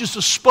problem, which is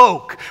a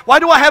spoke? Why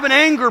do I have an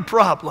anger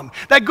problem?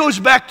 That goes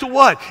back to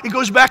what? It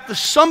goes back to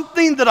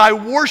something that I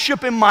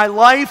worship in my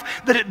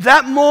life that at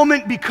that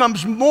moment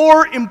becomes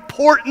more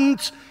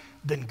important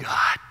than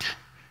God.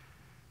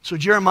 So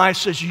Jeremiah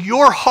says,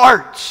 your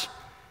heart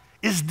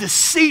is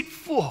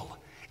deceitful.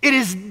 It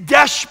is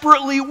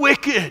desperately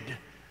wicked.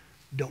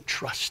 Don't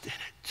trust in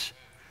it.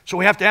 So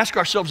we have to ask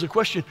ourselves the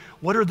question,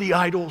 what are the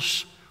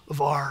idols of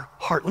our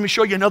heart? Let me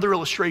show you another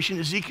illustration,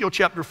 Ezekiel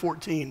chapter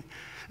 14.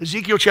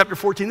 Ezekiel chapter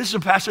 14, this is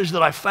a passage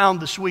that I found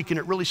this week and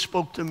it really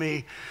spoke to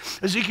me.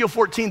 Ezekiel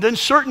 14, then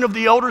certain of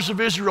the elders of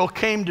Israel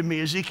came to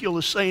me, Ezekiel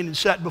is saying, and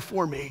sat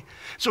before me.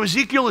 So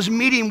Ezekiel is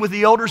meeting with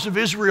the elders of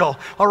Israel.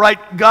 All right,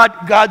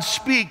 God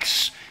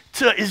speaks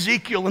to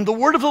Ezekiel, and the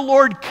word of the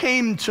Lord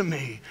came to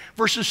me.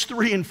 Verses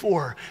 3 and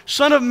 4.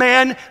 Son of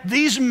man,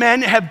 these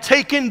men have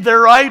taken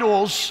their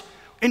idols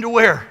into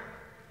where?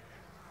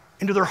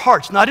 Into their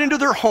hearts, not into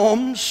their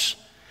homes,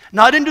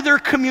 not into their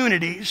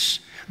communities.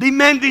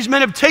 These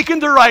men have taken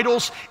their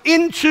idols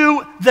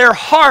into their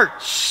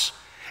hearts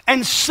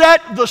and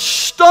set the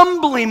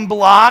stumbling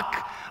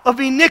block of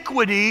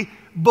iniquity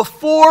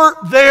before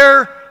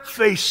their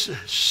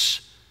faces.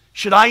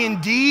 Should I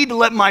indeed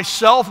let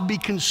myself be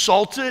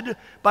consulted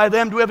by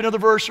them? Do we have another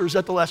verse, or is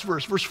that the last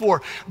verse? Verse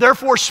 4.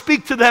 Therefore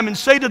speak to them and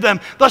say to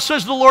them, thus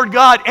says the Lord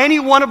God, any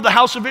one of the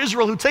house of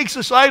Israel who takes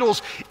his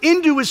idols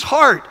into his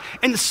heart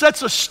and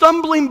sets a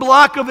stumbling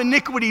block of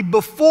iniquity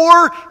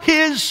before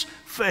his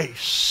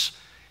face,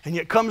 and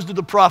yet comes to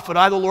the prophet,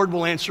 I, the Lord,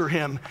 will answer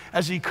him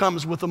as he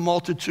comes with a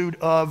multitude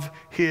of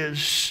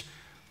his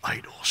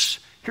idols.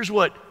 Here's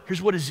what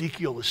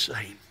Ezekiel is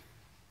saying.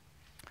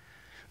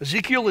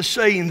 Ezekiel is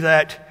saying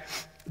that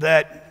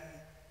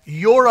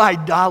your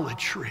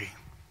idolatry,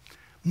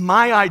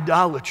 my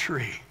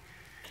idolatry,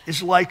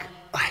 is like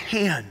a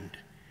hand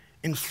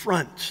in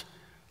front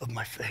of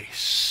my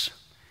face.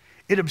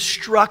 It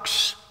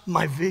obstructs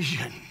my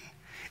vision.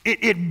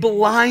 It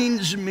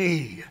blinds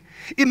me.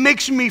 It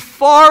makes me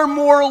far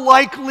more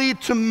likely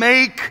to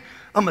make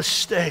a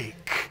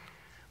mistake.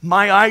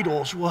 My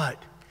idols, what?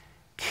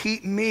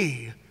 Keep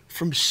me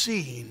from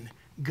seeing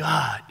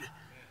God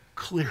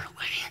clearly.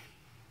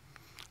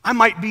 I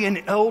might be an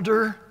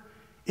elder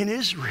in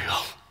Israel.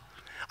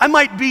 I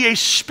might be a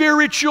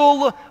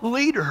spiritual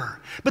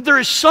leader, but there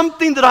is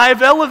something that I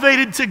have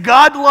elevated to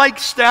God-like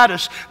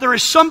status. There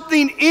is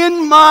something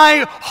in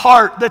my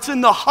heart that's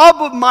in the hub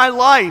of my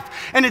life,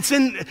 and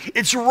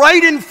it's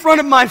right in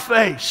front of my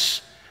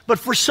face. But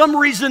for some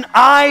reason,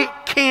 I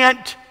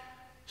can't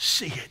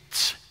see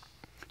it.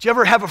 Did you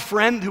ever have a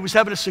friend who was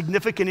having a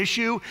significant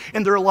issue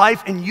in their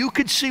life, and you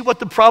could see what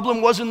the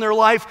problem was in their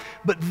life,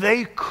 but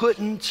they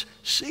couldn't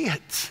see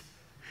it?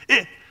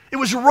 It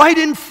was right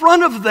in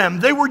front of them.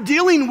 They were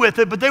dealing with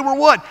it, but they were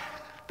what?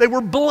 They were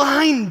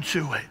blind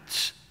to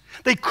it.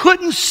 They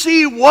couldn't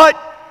see what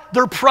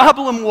their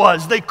problem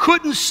was. They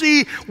couldn't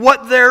see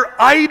what their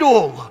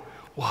idol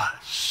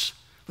was.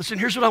 Listen,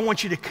 here's what I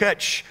want you to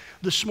catch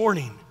this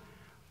morning.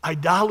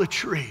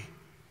 Idolatry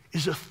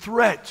is a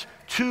threat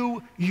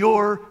to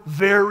your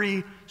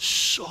very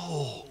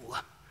soul.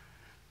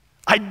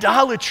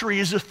 Idolatry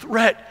is a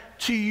threat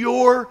to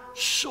your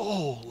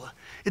soul.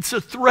 It's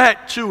a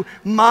threat to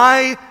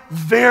my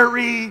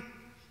very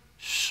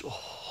soul.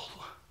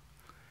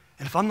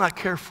 And if I'm not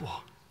careful,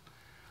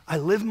 I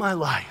live my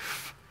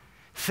life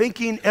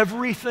thinking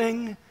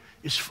everything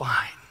is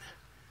fine.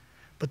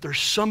 But there's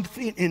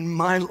something in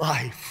my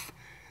life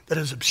that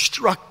is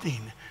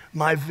obstructing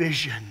my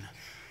vision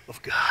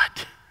of God.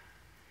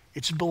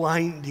 It's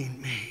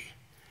blinding me.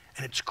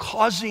 And it's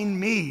causing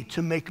me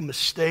to make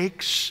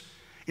mistakes.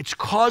 It's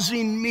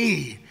causing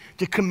me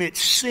to commit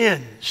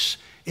sins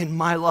in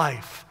my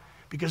life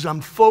because I'm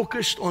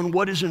focused on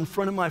what is in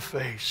front of my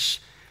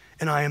face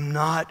and I am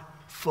not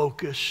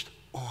focused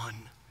on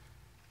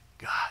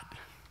God.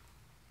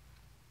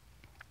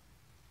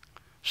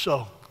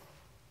 So,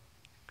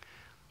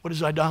 what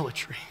is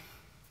idolatry?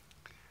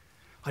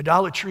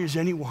 Idolatry is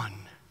anyone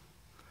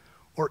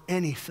or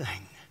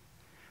anything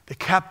that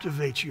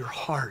captivates your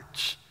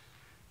heart,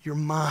 your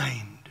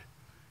mind,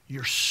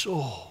 your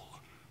soul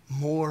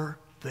more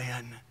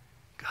than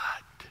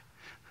God.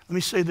 Let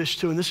me say this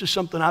too, and this is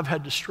something I've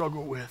had to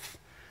struggle with.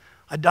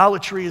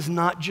 Idolatry is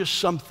not just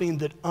something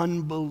that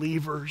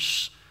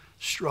unbelievers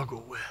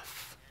struggle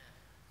with.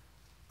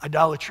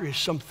 Idolatry is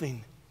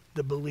something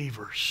that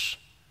believers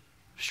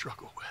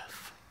struggle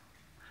with.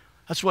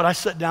 That's what I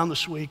sat down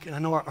this week, and I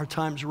know our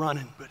time's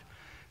running, but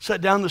sat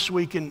down this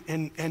week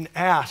and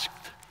asked,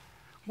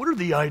 what are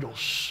the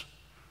idols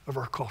of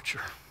our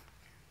culture?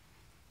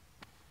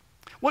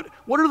 What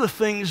are the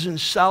things in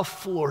South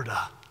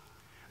Florida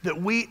that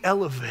we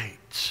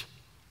elevate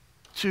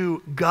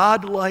to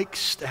God-like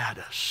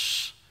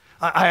status?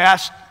 I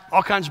asked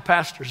all kinds of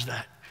pastors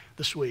that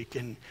this week.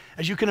 And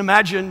as you can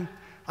imagine,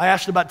 I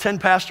asked about 10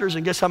 pastors,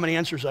 and guess how many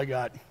answers I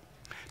got?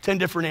 10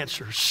 different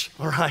answers,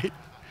 all right?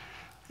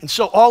 And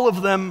so all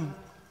of them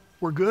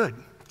were good.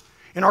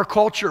 In our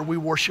culture, we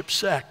worship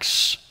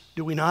sex,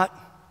 do we not?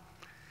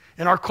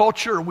 In our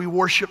culture, we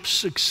worship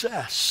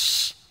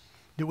success,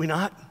 do we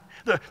not?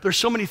 There's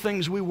so many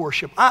things we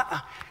worship.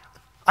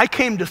 I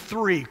came to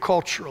 3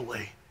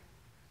 culturally.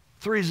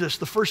 3 is this.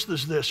 The first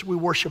is this. We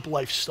worship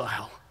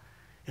lifestyle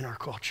in our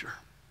culture.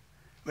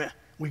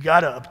 We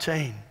got to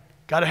obtain.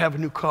 Got to have a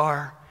new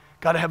car.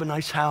 Got to have a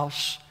nice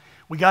house.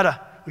 We got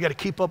to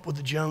keep up with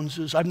the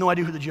Joneses. I have no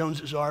idea who the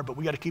Joneses are, but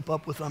we got to keep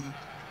up with them.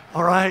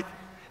 All right?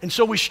 And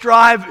so we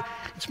strive.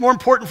 It's more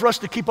important for us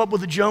to keep up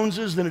with the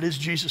Joneses than it is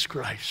Jesus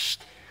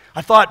Christ.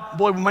 I thought,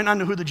 boy, we might not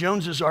know who the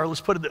Joneses are. Let's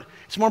put it,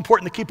 it's more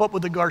important to keep up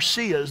with the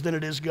Garcias than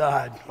it is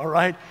God, all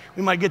right?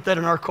 We might get that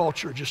in our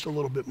culture just a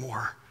little bit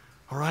more,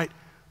 all right?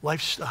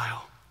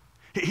 Lifestyle.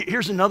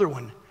 Here's another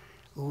one,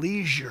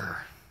 leisure.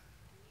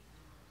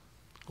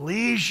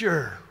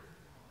 Leisure.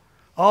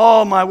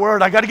 Oh, my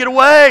word, I got to get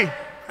away.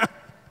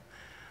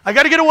 I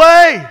got to get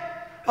away,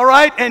 all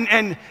right?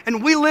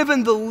 And we live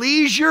in the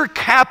leisure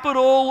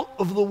capital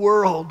of the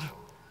world.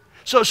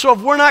 So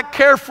if we're not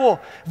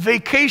careful,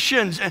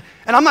 vacations, and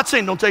I'm not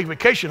saying don't take a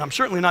vacation. I'm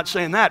certainly not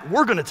saying that.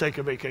 We're going to take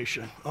a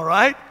vacation, all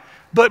right?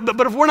 But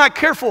if we're not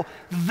careful,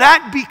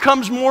 that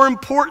becomes more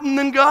important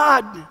than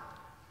God.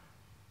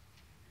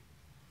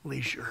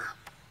 Leisure.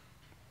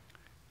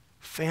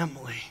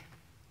 Family.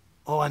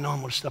 Oh, I know I'm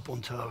going to step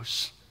on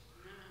toes.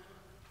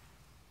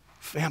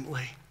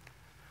 Family.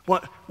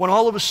 When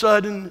all of a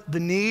sudden the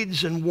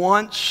needs and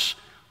wants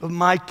of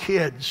my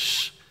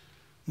kids,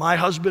 my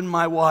husband,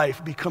 my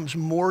wife, becomes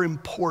more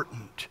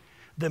important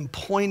than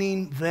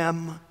pointing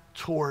them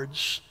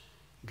towards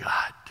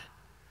God.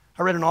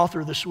 I read an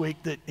author this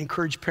week that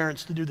encouraged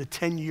parents to do the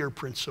 10-year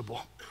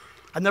principle.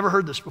 I've never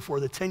heard this before,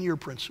 the 10-year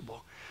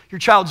principle. Your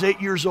child's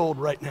 8 years old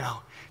right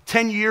now.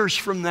 10 years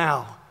from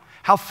now,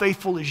 how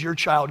faithful is your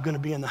child going to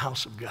be in the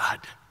house of God?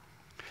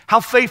 How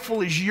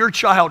faithful is your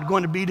child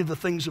going to be to the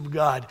things of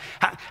God?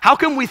 How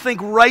can we think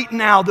right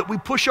now that we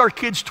push our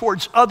kids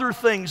towards other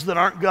things that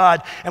aren't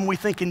God, and we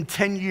think in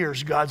 10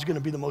 years God's going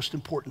to be the most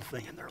important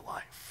thing in their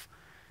life?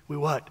 We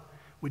what?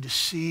 We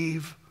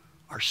deceive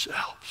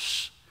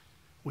ourselves.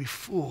 We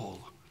fool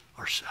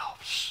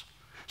ourselves.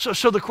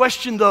 So the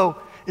question, though,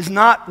 is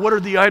not what are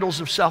the idols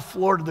of South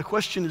Florida. The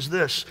question is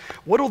this: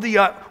 what are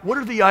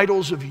the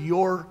idols of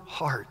your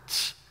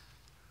heart?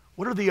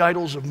 What are the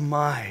idols of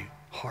my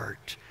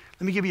heart?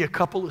 Let me give you a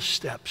couple of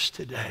steps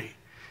today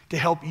to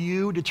help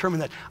you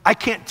determine that. I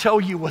can't tell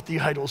you what the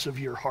idols of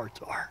your heart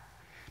are,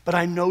 but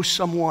I know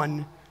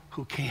someone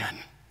who can.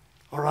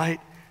 All right?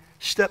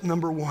 Step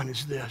number one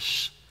is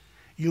this: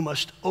 you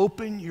must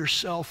open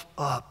yourself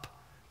up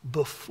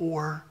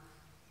before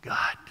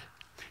God.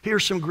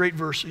 Here's some great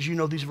verses. You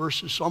know these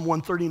verses. Psalm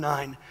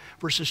 139,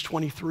 verses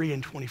 23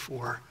 and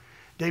 24.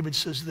 David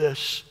says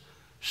this: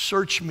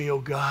 search me, O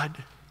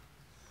God,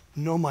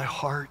 know my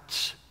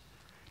heart.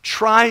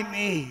 Try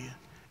me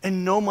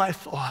and know my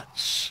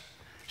thoughts.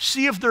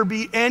 See if there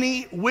be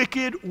any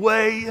wicked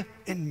way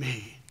in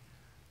me,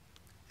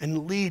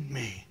 and lead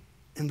me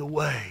in the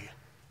way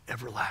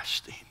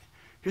everlasting.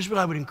 Here's what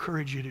I would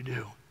encourage you to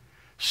do.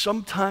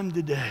 Sometime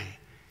today,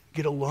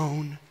 get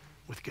alone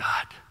with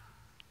God.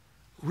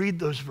 Read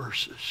those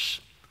verses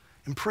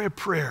and pray a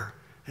prayer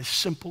as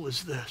simple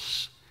as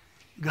this: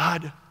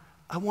 God,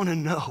 I want to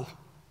know.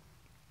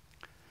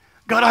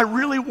 God, I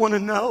really want to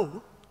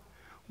know.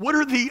 What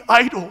are the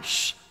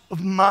idols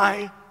of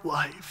my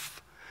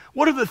life?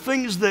 What are the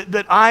things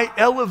that I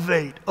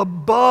elevate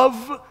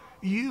above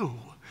you?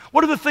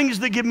 What are the things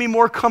that give me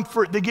more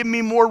comfort, that give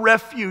me more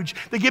refuge,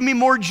 that give me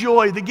more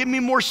joy, that give me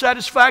more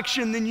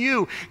satisfaction than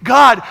you?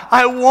 God,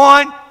 I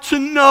want to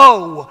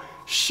know.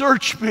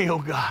 Search me, oh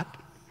God.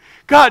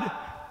 God,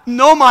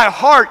 know my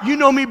heart. You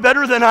know me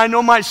better than I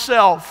know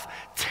myself.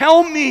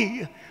 Tell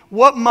me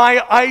what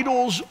my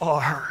idols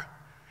are.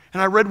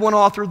 And I read one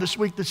author this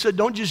week that said,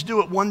 don't just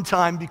do it one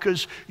time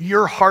because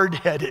you're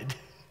hard-headed.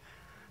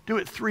 Do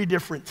it 3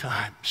 different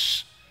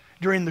times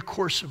during the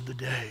course of the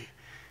day.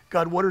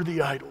 God, what are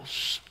the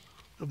idols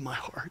of my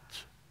heart?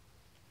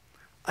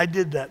 I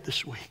did that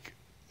this week.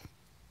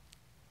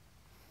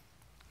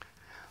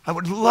 I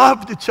would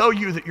love to tell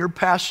you that your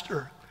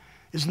pastor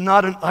is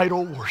not an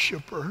idol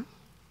worshiper.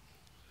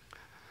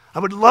 I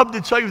would love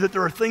to tell you that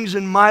there are things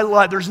in my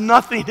life, there's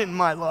nothing in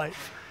my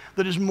life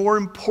that is more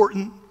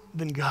important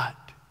than God.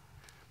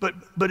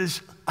 But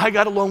as I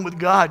got along with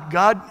God,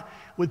 God,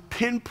 with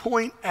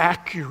pinpoint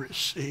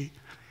accuracy,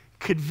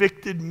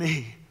 convicted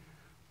me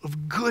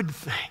of good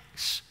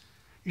things.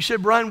 You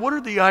said, Brian, what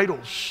are the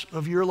idols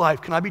of your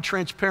life? Can I be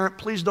transparent?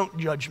 Please don't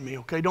judge me,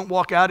 okay? Don't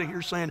walk out of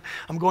here saying,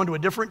 I'm going to a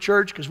different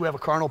church because we have a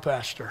carnal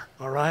pastor,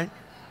 all right?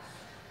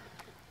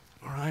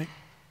 All right?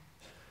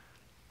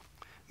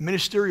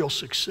 Ministerial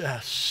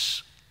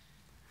success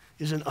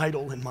is an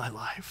idol in my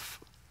life.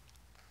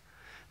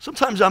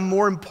 Sometimes I'm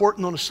more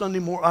important on a Sunday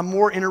morning, I'm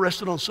more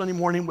interested on Sunday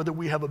morning whether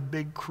we have a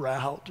big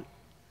crowd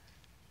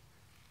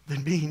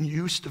than being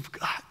used of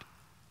God.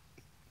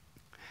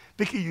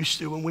 Vicki used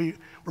to, when we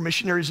were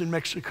missionaries in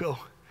Mexico,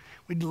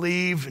 we'd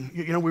leave and,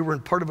 we were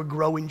in part of a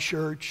growing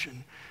church,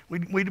 and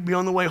we'd be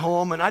on the way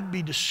home and I'd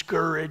be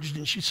discouraged,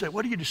 and she'd say,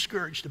 what are you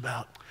discouraged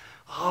about?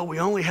 Oh, we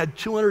only had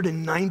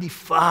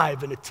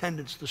 295 in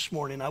attendance this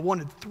morning. I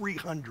wanted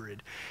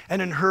 300.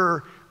 And in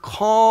her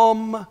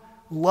calm,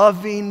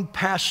 loving,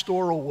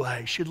 pastoral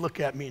way, she'd look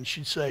at me and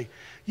she'd say,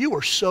 you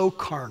are so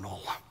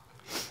carnal.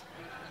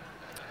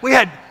 We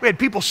had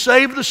people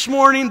saved this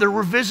morning. There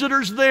were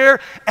visitors there,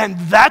 and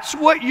that's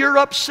what you're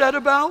upset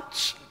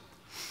about?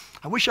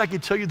 I wish I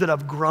could tell you that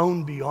I've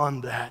grown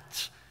beyond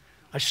that.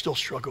 I still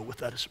struggle with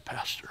that as a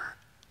pastor.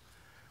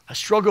 I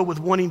struggle with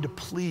wanting to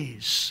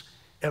please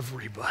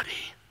everybody.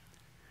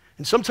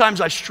 And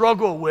sometimes I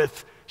struggle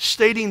with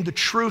stating the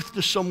truth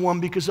to someone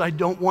because I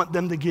don't want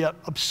them to get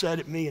upset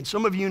at me. And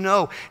some of you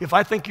know, if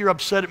I think you're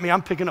upset at me,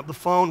 I'm picking up the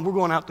phone, we're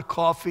going out to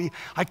coffee.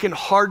 I can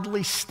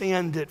hardly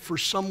stand it for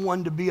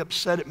someone to be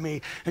upset at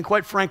me. And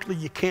quite frankly,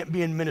 you can't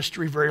be in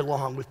ministry very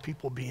long with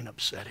people being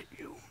upset at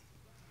you.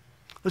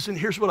 Listen,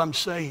 here's what I'm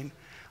saying.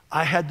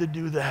 I had to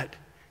do that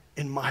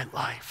in my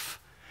life.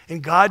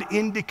 And God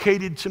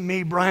indicated to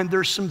me, Brian,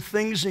 there's some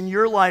things in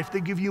your life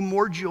that give you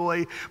more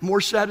joy,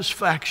 more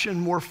satisfaction,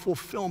 more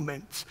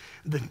fulfillment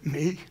than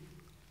me.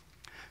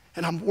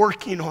 And I'm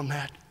working on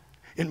that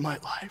in my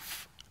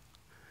life.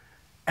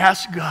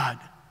 Ask God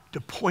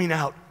to point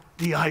out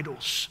the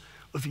idols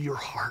of your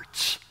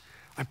hearts.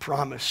 I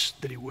promise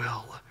that He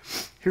will.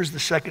 Here's the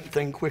second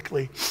thing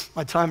quickly.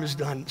 My time is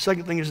done. The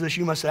second thing is this: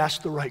 you must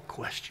ask the right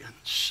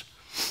questions.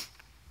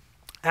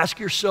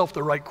 Ask yourself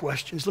the right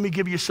questions. Let me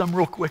give you some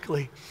real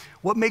quickly.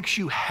 What makes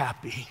you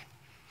happy?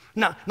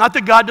 Not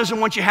that God doesn't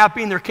want you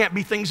happy and there can't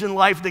be things in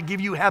life that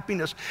give you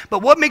happiness,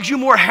 but what makes you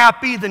more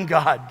happy than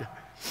God?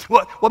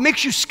 What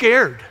makes you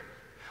scared?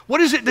 What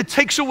is it that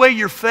takes away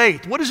your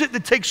faith? What is it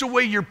that takes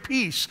away your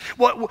peace?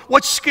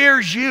 What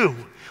scares you?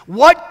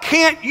 What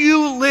can't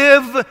you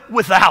live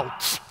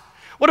without?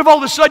 What if all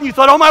of a sudden you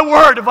thought, oh my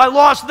word, if I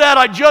lost that,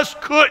 I just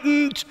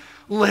couldn't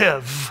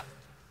live?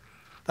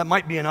 That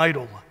might be an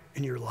idol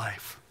in your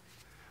life.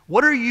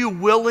 What are you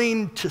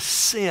willing to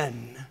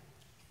sin?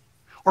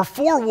 Or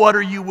for what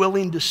are you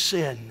willing to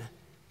sin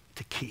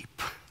to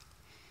keep?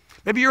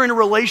 Maybe you're in a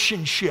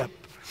relationship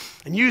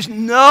and you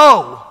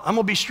know, I'm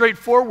going to be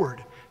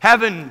straightforward,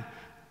 having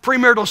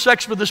Premarital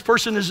sex with this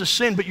person is a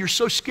sin, but you're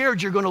so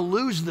scared you're going to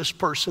lose this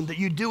person that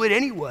you do it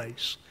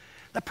anyways.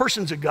 That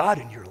person's a God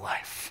in your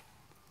life.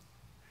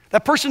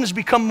 That person has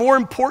become more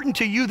important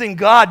to you than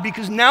God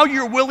because now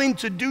you're willing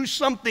to do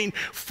something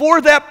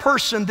for that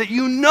person that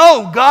you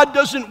know God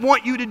doesn't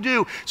want you to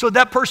do. So at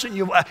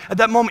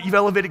that moment, you've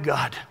elevated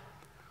God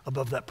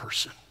above that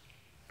person.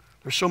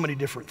 There's so many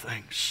different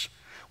things.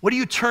 What do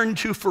you turn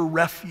to for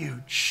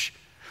refuge?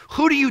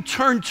 Who do you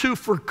turn to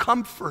for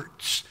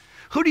comforts?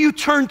 Who do you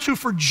turn to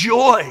for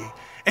joy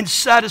and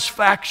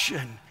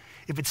satisfaction?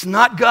 If it's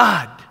not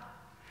God,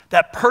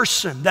 that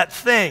person, that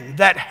thing,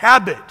 that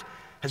habit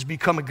has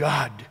become a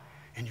God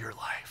in your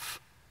life.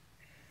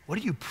 What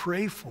do you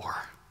pray for?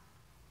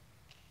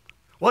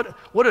 What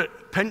a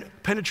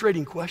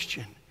penetrating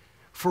question.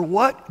 For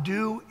what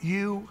do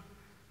you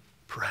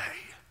pray?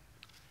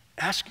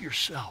 Ask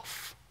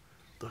yourself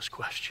those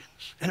questions.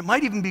 And it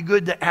might even be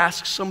good to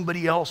ask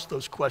somebody else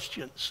those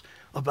questions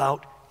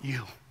about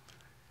you,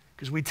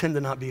 because we tend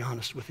to not be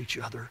honest with each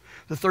other.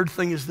 The third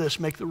thing is this: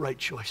 make the right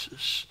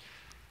choices.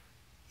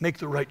 Make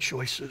the right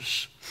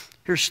choices.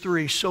 Here's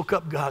 3. Soak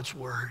up God's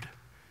word.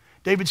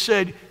 David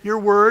said, your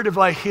word have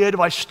I hid, have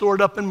I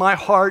stored up in my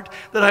heart,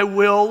 that I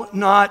will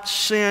not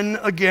sin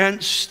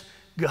against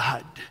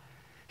God.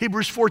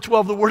 Hebrews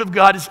 4:12, the word of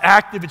God is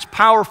active, it's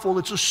powerful,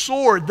 it's a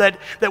sword that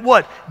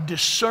what?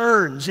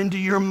 Discerns into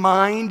your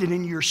mind and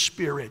in your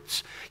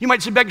spirits. You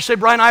might sit back and say,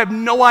 Brian, I have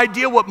no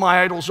idea what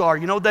my idols are.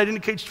 You know what that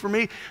indicates for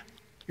me?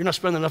 You're not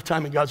spending enough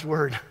time in God's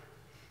word.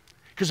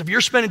 Because if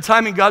you're spending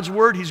time in God's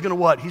word, he's going to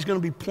what? He's going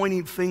to be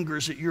pointing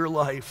fingers at your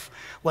life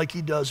like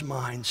he does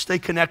mine. Stay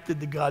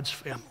connected to God's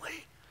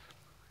family.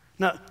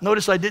 Now,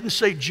 notice I didn't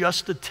say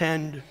just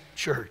attend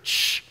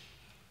church,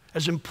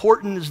 as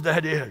important as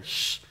that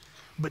is,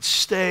 but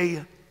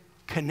stay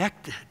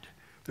connected.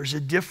 There's a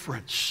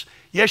difference.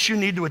 Yes, you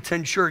need to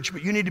attend church,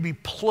 but you need to be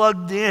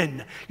plugged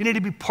in. You need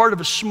to be part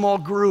of a small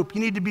group. You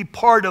need to be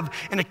part of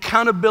an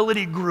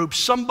accountability group,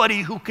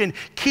 somebody who can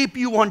keep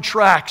you on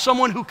track,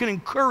 someone who can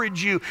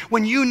encourage you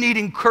when you need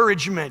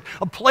encouragement,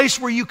 a place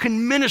where you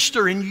can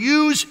minister and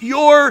use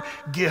your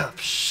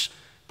gifts,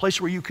 a place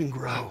where you can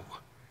grow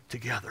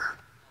together.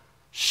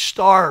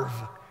 Starve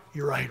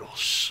your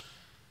idols.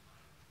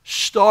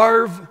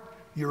 Starve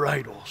your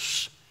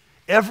idols.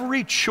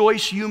 Every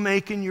choice you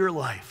make in your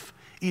life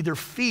either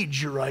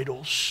feeds your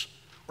idols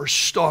or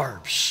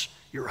starves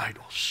your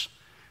idols.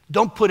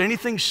 Don't put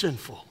anything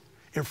sinful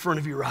in front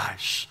of your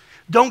eyes.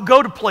 Don't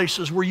go to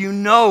places where you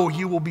know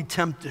you will be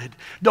tempted.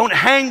 Don't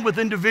hang with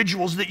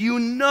individuals that you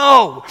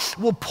know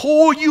will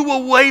pull you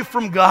away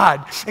from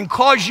God and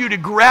cause you to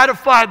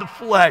gratify the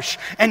flesh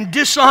and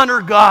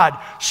dishonor God.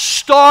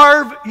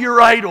 Starve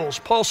your idols.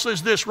 Paul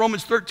says this,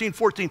 Romans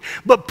 13:14,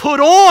 but put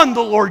on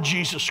the Lord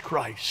Jesus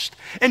Christ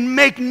and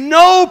make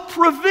no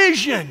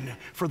provision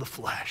for the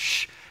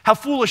flesh. How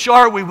foolish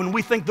are we when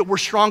we think that we're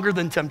stronger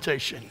than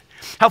temptation?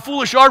 How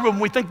foolish are we when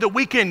we think that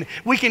we can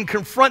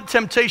confront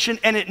temptation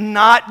and it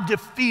not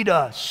defeat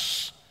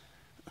us?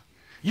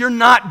 You're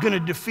not going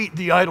to defeat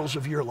the idols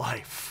of your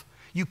life.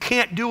 You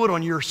can't do it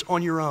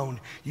on your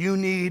own. You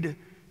need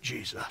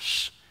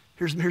Jesus.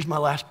 Here's my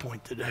last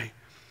point today.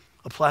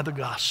 Apply the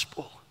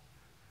gospel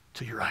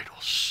to your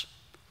idols.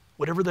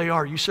 Whatever they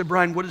are. You say,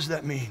 Brian, what does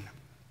that mean?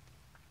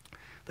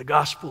 The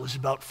gospel is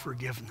about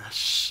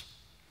forgiveness.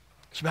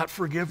 It's about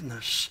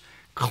forgiveness.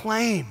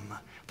 Claim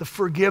the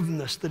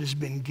forgiveness that has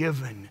been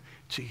given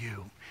to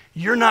you.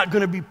 You're not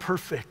going to be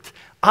perfect.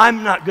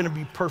 I'm not going to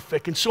be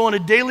perfect. And so on a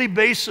daily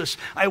basis,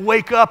 I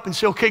wake up and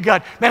say, okay,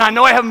 God, man, I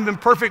know I haven't been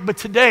perfect, but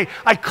today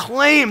I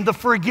claim the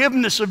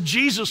forgiveness of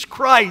Jesus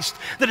Christ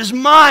that is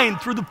mine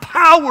through the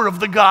power of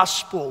the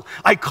gospel.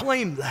 I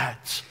claim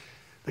that.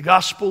 The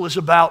gospel is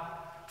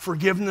about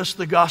forgiveness.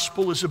 The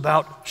gospel is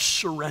about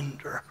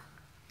surrender.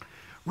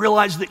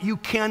 Realize that you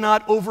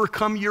cannot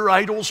overcome your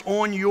idols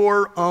on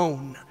your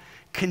own.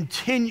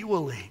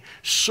 Continually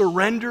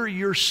surrender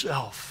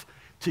yourself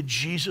to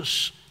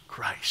Jesus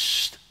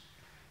Christ.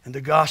 And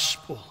the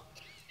gospel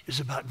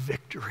is about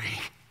victory.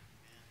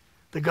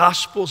 The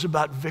gospel is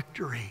about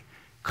victory.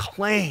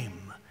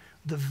 Claim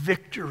the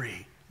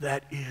victory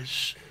that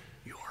is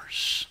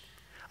yours.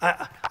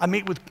 I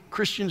meet with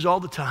Christians all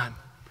the time,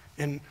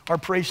 and our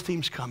praise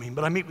team's coming,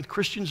 but I meet with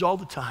Christians all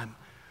the time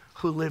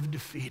who live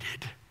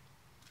defeated.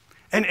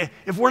 And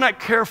if we're not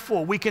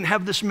careful, we can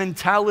have this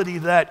mentality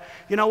that,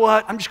 you know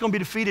what, I'm just going to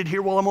be defeated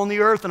here while I'm on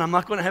the earth, and I'm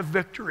not going to have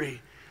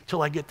victory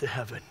till I get to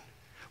heaven.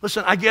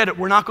 Listen, I get it.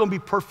 We're not going to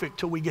be perfect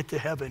till we get to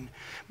heaven.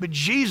 But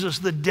Jesus,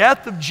 the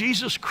death of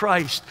Jesus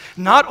Christ,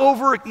 not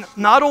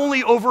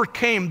only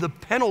overcame the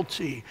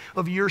penalty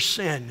of your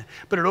sin,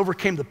 but it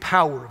overcame the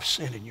power of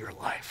sin in your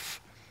life.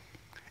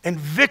 And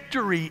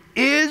victory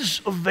is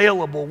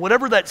available,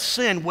 whatever that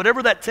sin,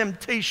 whatever that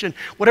temptation,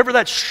 whatever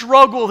that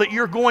struggle that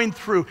you're going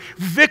through,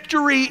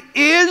 victory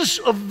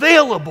is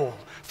available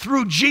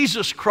through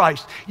Jesus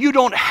Christ. You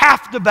don't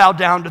have to bow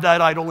down to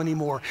that idol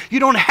anymore. You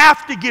don't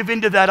have to give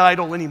in to that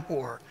idol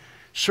anymore.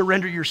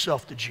 Surrender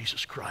yourself to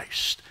Jesus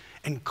Christ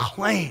and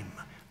claim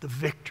the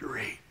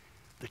victory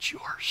that's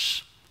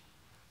yours.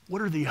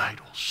 What are the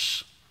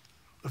idols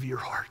of your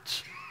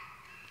heart?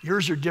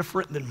 Yours are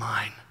different than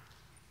mine,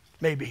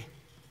 maybe.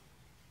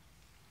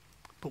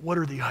 But what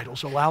are the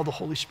idols? Allow the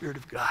Holy Spirit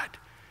of God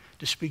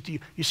to speak to you.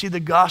 You see, the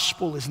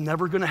gospel is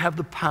never going to have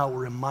the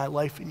power in my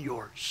life and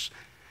yours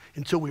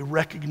until we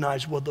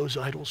recognize what those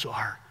idols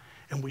are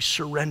and we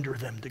surrender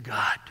them to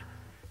God.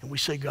 And we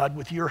say, God,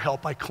 with your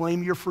help, I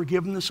claim your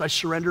forgiveness. I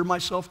surrender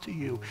myself to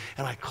you.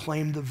 And I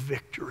claim the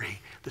victory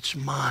that's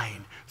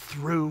mine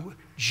through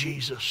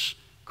Jesus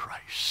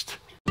Christ.